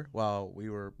 earlier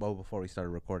before we started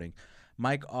recording.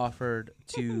 Mike offered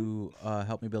to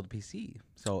help me build a PC.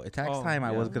 So at tax Oh, time,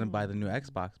 I was yeah. gonna buy the new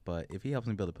Xbox, but if he helps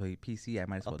me build a PC, I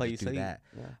might as well just do that.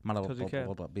 Yeah. Might as 'Cause you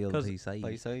well can. build a 'Cause-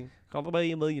 PC. Couple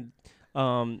million.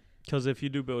 Because if you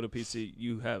do build a PC,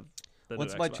 you have the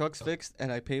Once new my Xbox. truck's fixed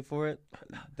and I pay for it,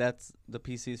 that's the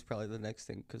PC is probably the next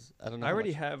thing because I don't know. I how already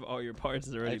much. have all your parts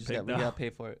already I just picked we gotta out. pay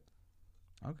for it.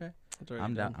 Okay, It's already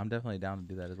I'm down. done. I'm definitely down to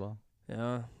do that as well.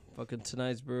 Yeah, fucking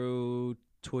tonight's brew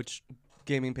Twitch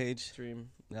Gaming page. stream,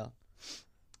 Yeah.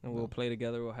 and we'll play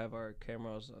together. We'll have our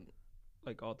cameras on,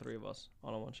 like all three of us,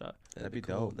 all in one shot. That'd be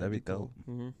dope. That'd be dope.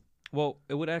 Mm-hmm. Well,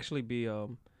 it would actually be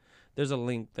there's a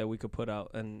link that we could put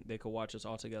out, and they could watch us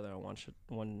all together on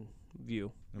one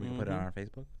view. And we can put it on our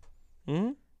Facebook.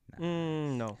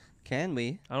 Mm-hmm. No, Can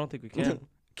we? I don't think we can.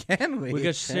 Can we? We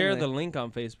could share we? the link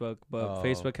on Facebook, but Oh.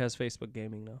 Facebook has Facebook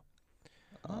Gaming now.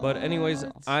 But anyways,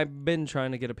 I've been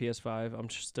trying to get a PS5. I'm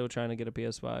still trying to get a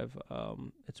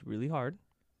PS5. It's really hard.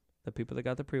 The people that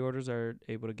got the pre-orders are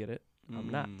able to get it. I'm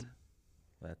not.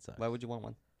 That sucks. Why would you want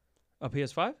one? A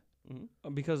PS5?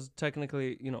 Mm-hmm. Because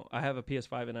technically, I have a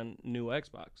PS5 and a new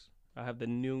Xbox. I have the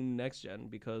new next gen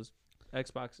because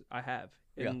Xbox I have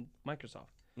in Microsoft.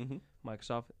 Mm-hmm.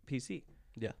 Microsoft PC.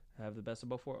 Yeah. I have the best of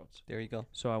both worlds. There you go.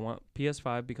 So I want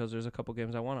PS5 because there's a couple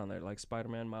games I want on there, like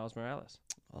Spider-Man, Miles Morales.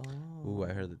 Oh. Ooh,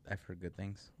 I've heard good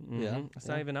things. Mm-hmm. It's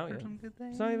not even out yet. Good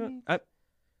It's not even.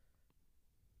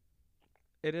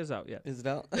 It is out yet. Is it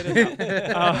out? It is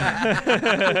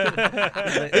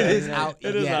out. It is out.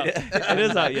 It is out. It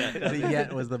is out yet. The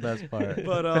yet was the best part.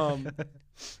 But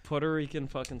Puerto Rican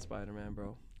fucking Spider-Man,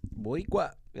 bro. Boy,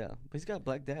 what? Yeah, but he's got a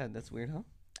black dad. That's weird, huh?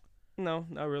 No,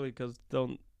 not really, because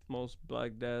don't most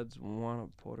black dads want a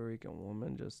Puerto Rican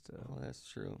woman just to. Oh, that's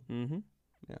true. Mm-hmm.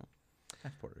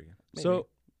 That's Puerto Rican. So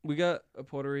we got a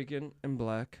Puerto Rican and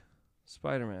black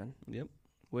Spider-Man, Yep.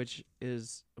 which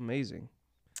is amazing.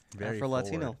 Very for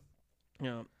Latino.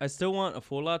 Yeah, I still want a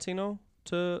full Latino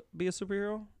to be a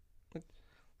superhero. Like,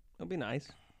 that'd be nice.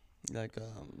 Like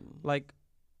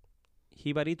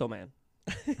Jibarito Man,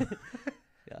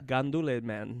 Yeah. Gandule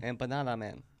Man, Empanada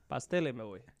Man. Pastele me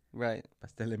voy, Right.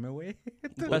 Pastele me way.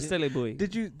 Pastele boy.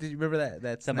 Did you remember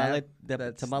that Tamale,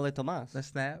 snap? tamale Tomas. The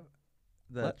snap?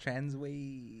 The What? trans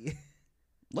way. Did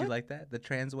What? you like that? The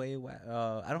trans way?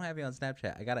 I don't have you on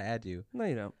Snapchat. I gotta add you. No,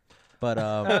 you don't. But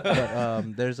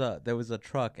there was a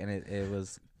truck and it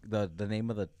was the name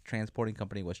of the transporting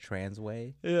company was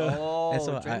Transway. Yeah. Oh, And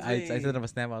so I Transway. sent him a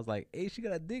snap. I was like, "Hey, she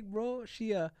got a dick, bro.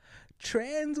 She a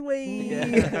Transway."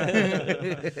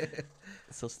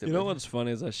 So stupid. You know what's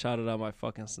funny is I shouted out my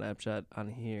fucking Snapchat on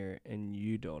here, and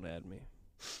you don't add me.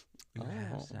 You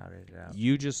have Oh. shouted it out.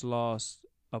 You just lost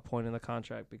a point in the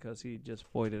contract because he just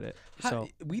voided it. So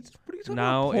what are you talking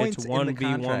now about points it's in the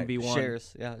 1v1 contract? v1.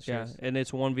 Shares. Yeah, Yeah, shares. and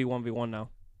it's 1v1v1 now.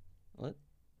 What?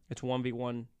 It's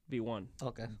 1v1v1.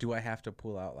 Okay. Do I have to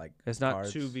pull out like? It's not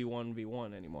cards?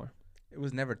 2v1v1 anymore. It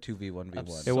was never 2v1v1. I'm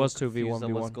It was confused on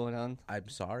 2v1v1. What's going on? I'm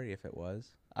sorry if it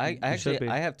was. I You actually should be.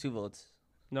 I have 2 votes.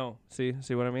 No, see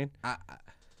what I mean? I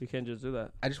You can't just do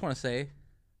that. I just want to say,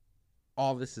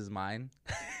 all this is mine,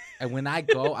 and when I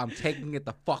go, I'm taking it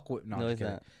the fuck with. No, No, I'm it's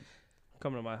kidding. not.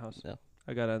 Come to my house. No.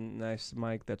 I got a nice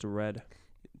mic that's red,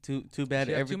 Too Do bad.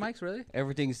 you have 2 mics, really?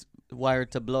 Everything's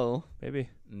wired to blow. baby.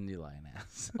 You lying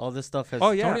ass. All this stuff has.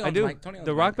 Oh yeah, Tony I owns do. a mic. Tony owns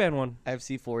The a Rock mic. Band one. I have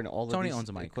C4 and all Tony of these owns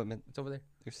a mic. equipment. It's over there.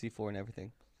 There's C4 and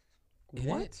everything.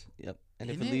 What? Yep. And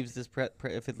if In it it? leaves this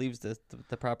if it leaves the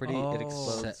property, Oh. it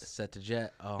explodes. Set to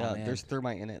jet. Oh Yeah, man. there's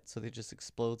thermite in it, so it just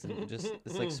explodes and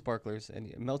it's like sparklers and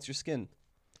it melts your skin.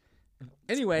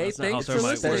 Anyway, That's not how thanks for thermite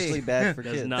works. Especially listening. bad for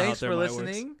That's kids. not- Thanks how for thermite works.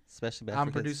 listening. Especially bad I'm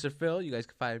for kids. producer Phil. You guys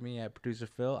can find me at producer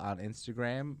Phil on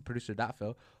Instagram,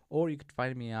 producer.phil, or you can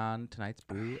find me on Tonight's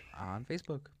Brew on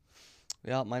Facebook.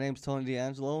 Yeah, my name's Tony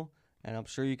D'Angelo, and I'm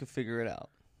sure you can figure it out.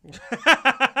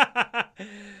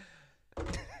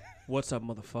 What's up,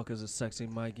 motherfuckers? It's Sexy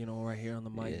Mike, right here on the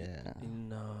mic. Yeah.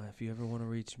 If you ever want to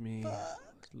reach me,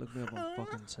 look me up on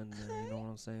fucking Tinder. You know what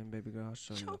I'm saying, baby girl? I'll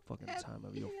show you the fucking time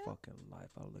of your fucking life.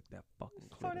 I'll lick that fucking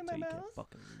clit until you can't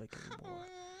fucking lick anymore.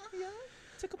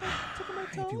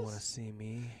 If you want to see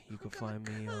me, you can find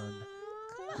me on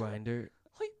Grindr.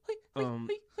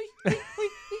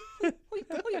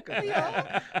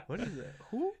 What is that?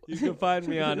 Who? You can find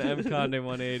me on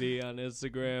mconde180 on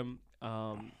Instagram.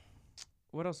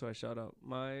 What else do I shout out?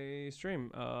 My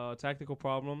stream, Tactical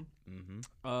Problem,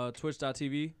 Mm-hmm.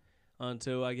 twitch.tv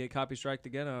until I get copy striked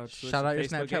again. I'll switch Shout to out your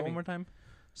Facebook Snapchat Gaming. one more time.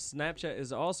 Snapchat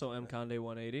is also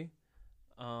mconde180.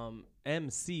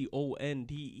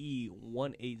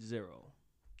 MCONDE180.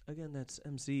 Again, that's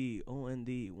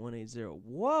MCOND180.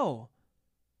 Whoa!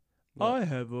 What? I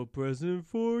have a present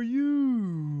for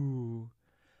you.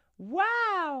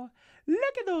 Wow!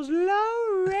 Look at those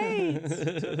low rates.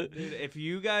 Dude, if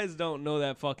you guys don't know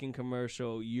that fucking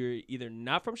commercial, you're either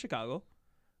not from Chicago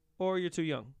or you're too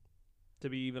young to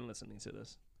be even listening to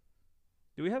this.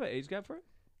 Do we have an age gap for it?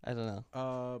 I don't know.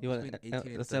 You wanna- Between 18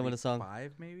 and let's end with a song.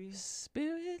 35, maybe.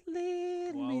 Spirit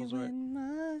lead Well, I me was right. when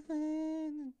my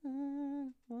hand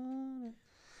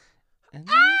and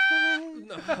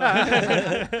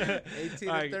 18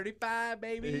 All right. to 35,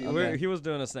 baby. Okay. He was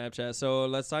doing a Snapchat, so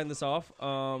let's sign this off.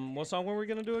 What song were we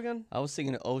gonna do again? I was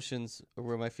singing Oceans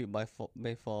Where My Feet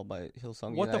May Fall by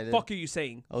Hillsong What United. the fuck are you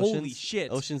saying? Oceans, Holy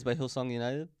shit! Oceans by Hillsong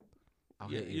United.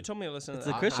 I'll You, hit you told me to listen It's to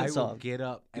a that. Christian I will song. get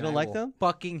up. You and don't I like will them?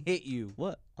 Fucking hit you.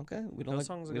 What? Okay, we don't Those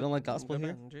songs are we good. don't like gospel Good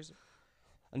here. band, Jason.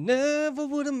 I never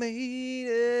would have made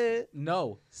it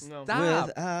No. No. Stop.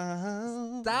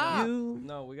 without Stop. you.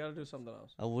 No, we gotta do something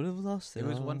else. I would have lost it. It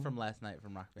was one all. from last night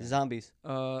from Rock Band. Zombies.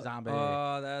 Zombie.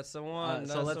 That's the one.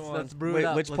 That's so the one. let's brew Wait, it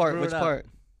up. which Let's part? brew Which it up. part?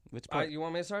 Which part? You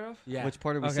want me to start off? Yeah. Which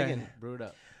part are we Okay. singing? Brew it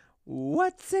up.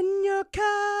 What's in your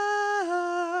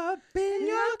cup? In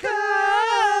your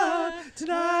cup.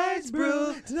 Tonight's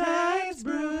brew. Tonight's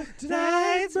brew.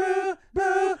 Tonight's brew.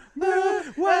 Brew. Brew.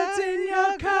 What's in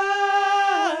your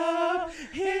cup?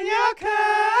 In your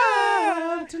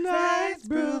cup. Tonight's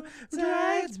brew.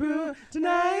 Tonight's brew.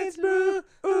 Tonight's brew.